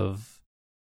of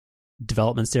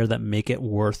developments there that make it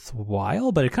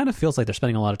worthwhile. But it kind of feels like they're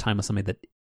spending a lot of time on something that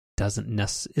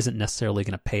isn't necessarily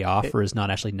going to pay off, or is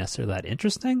not actually necessarily that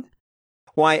interesting.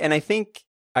 Why? And I think.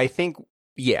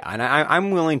 Yeah, and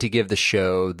I'm willing to give the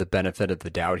show the benefit of the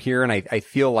doubt here, and I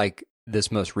feel like this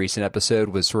most recent episode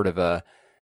was sort of a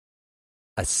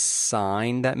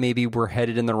sign that maybe we're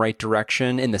headed in the right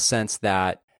direction, in the sense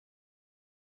that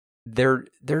they're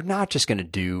not just going to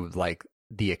do like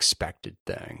the expected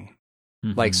thing.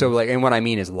 Mm-hmm. Like, so like, and what I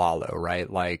mean is Lalo, right?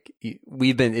 Like,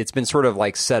 it's been sort of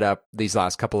like set up these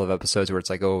last couple of episodes where it's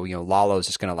like, oh, Lalo's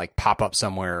just going to like pop up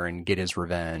somewhere and get his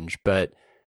revenge, but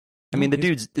I mean, the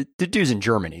dude's in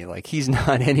Germany. Like, he's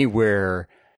not anywhere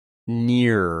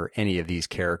near any of these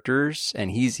characters,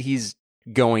 and he's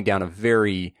going down a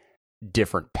very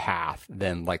different path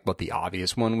than like what the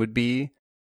obvious one would be.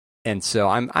 And so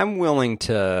I'm willing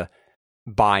to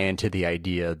buy into the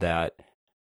idea that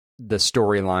the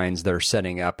storylines they're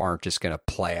setting up aren't just going to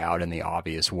play out in the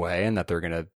obvious way, and that they're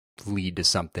going to lead to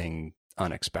something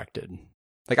unexpected.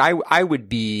 Like, I would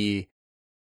be.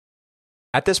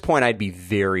 At this point, I'd be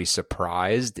very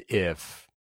surprised if,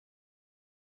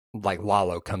 like,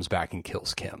 Lalo comes back and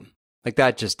kills Kim. Like,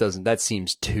 that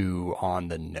seems too on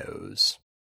the nose.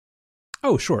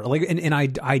 Oh, sure. Like, and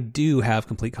I do have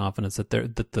complete confidence that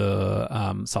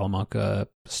the Salamanca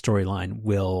storyline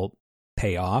will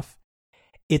pay off.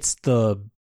 It's the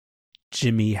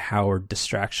Jimmy Howard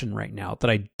distraction right now that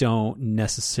I don't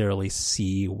necessarily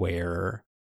see where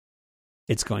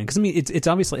it's going. Because I mean, it's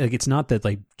obviously like, it's not that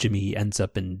like Jimmy ends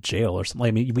up in jail or something.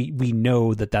 I mean, we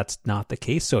know that that's not the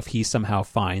case. So if he somehow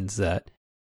finds that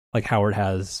like Howard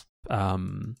has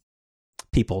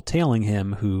people tailing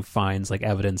him, who finds like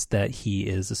evidence that he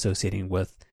is associating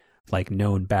with like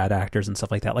known bad actors and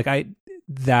stuff like that, like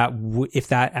if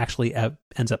that actually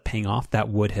ends up paying off, that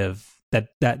would have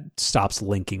that stops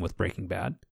linking with Breaking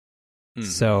Bad. Mm-hmm.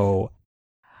 So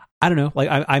I don't know. Like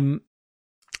I'm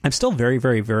still very,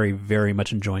 very, very, very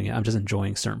much enjoying it. I'm just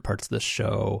enjoying certain parts of this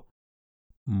show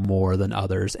more than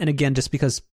others. And again, just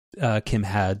because Kim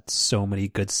had so many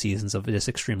good seasons of just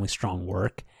extremely strong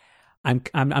work, I'm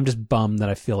just bummed that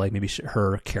I feel like maybe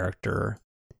her character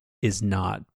is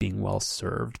not being well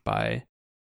served by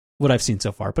what I've seen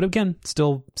so far. But again,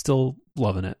 still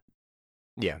loving it.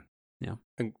 Yeah.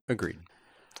 Agreed.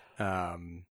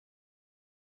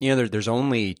 There's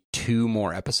only 2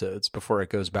 more episodes before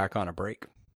it goes back on a break.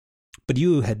 But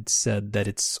you had said that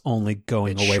it's only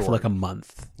going away short. For like a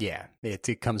month. Yeah,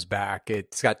 it comes back.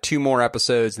 It's got 2 more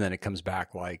episodes, and then it comes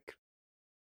back like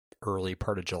early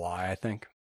part of July, I think.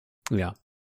 Yeah.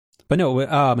 But no,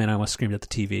 oh man, I almost screamed at the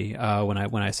TV when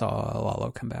I saw Lalo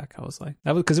come back. I was like,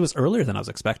 that was because it was earlier than I was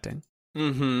expecting.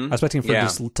 Mm-hmm. I was expecting for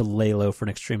just to lay low for an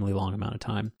extremely long amount of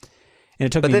time, and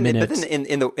it took me minutes. But then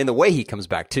in the way he comes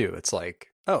back too, it's like,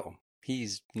 oh,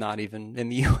 he's not even in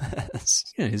the U.S.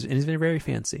 Yeah, he's very, very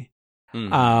fancy.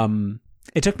 Mm.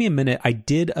 It took me a minute. I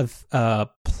did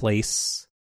place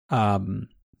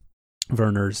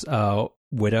Werner's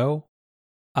widow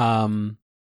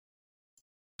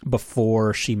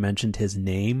before she mentioned his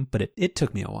name, but it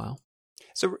took me a while.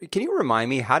 So can you remind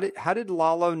me, how did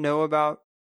Lalo know about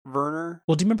Werner?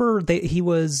 Well, do you remember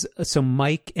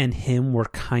Mike and him were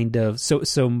kind of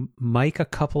so Mike a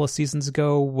couple of seasons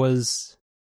ago was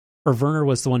or Werner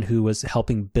was the one who was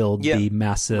helping build the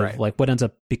massive, right. like what ends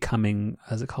up becoming,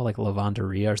 is it called like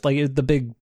Lavanderia, or like the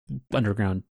big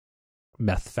underground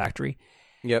meth factory.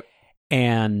 Yep.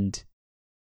 And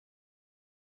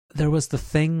there was the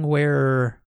thing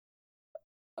where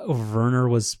Werner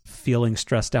was feeling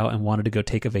stressed out and wanted to go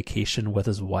take a vacation with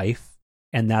his wife,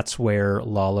 and that's where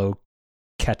Lalo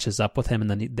catches up with him,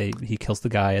 and then he kills the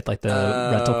guy at like the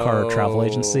rental car travel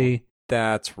agency.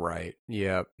 That's right.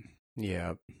 Yep.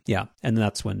 Yeah, and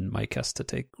that's when Mike has to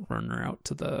take Werner out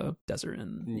to the desert,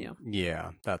 and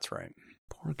yeah, that's right.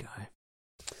 Poor guy.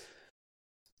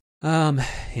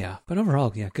 Yeah, but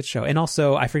overall, yeah, good show. And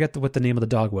also, I forget what the name of the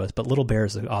dog was, but Little Bear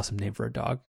is an awesome name for a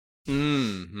dog.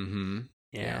 Mm-hmm.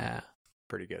 Yeah.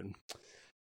 Pretty good.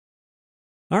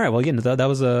 All right, well, again, that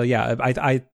was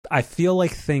I feel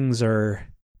like things are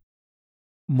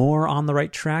more on the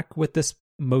right track with this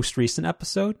most recent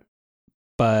episode,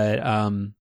 but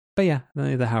yeah,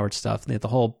 the Howard stuff, the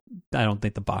whole, I don't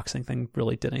think the boxing thing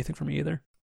really did anything for me either.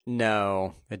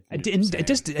 No, it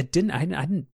didn't. I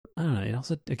don't know. It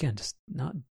also, again, just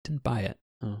didn't buy it.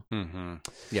 Oh. Mm-hmm.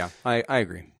 Yeah, I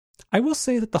agree. I will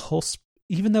say that the whole,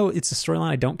 even though it's a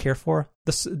storyline I don't care for,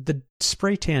 the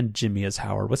spray tan Jimmy as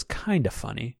Howard was kind of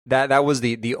funny. That was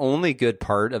the only good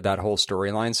part of that whole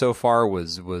storyline so far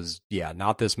was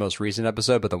not this most recent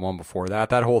episode, but the one before that.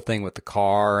 That whole thing with the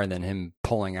car and then him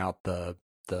pulling out the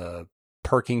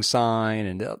parking sign,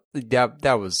 and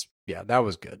that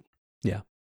was good. Yeah.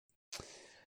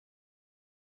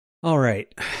 All right.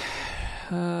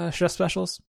 Chef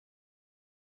specials.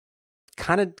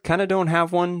 Kind of don't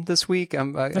have one this week.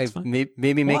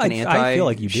 Maybe make an I feel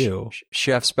like you do.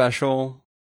 Chef special,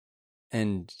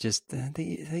 and just the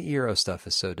Eero stuff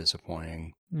is so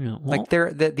disappointing. Yeah, well, like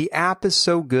the app is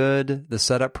so good. The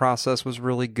setup process was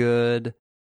really good.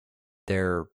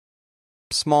 They're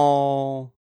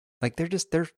small, like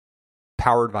they're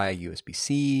powered via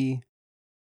USB-C.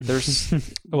 There's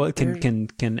well, can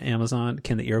Amazon,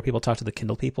 can the Eero people talk to the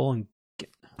Kindle people and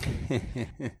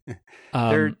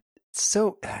they're it's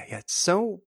so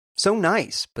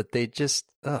nice, but they just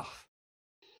I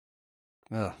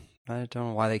don't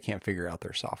know why they can't figure out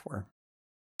their software.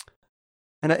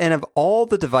 And of all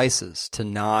the devices to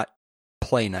not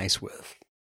play nice with,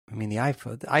 I mean the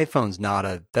iPhone's not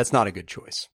a good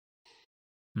choice.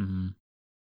 Mm-hmm.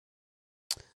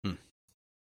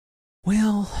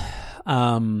 Well,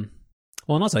 and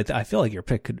also I feel like your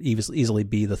pick could easily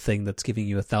be the thing that's giving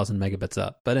you 1,000 megabits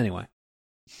up. But anyway,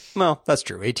 well, that's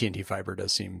true. AT&T Fiber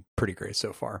does seem pretty great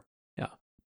so far. Yeah.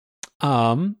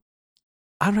 I don't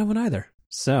have one either.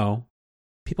 So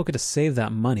people get to save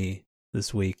that money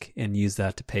this week and use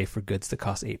that to pay for goods that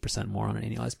cost 8% more on an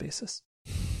annualized basis.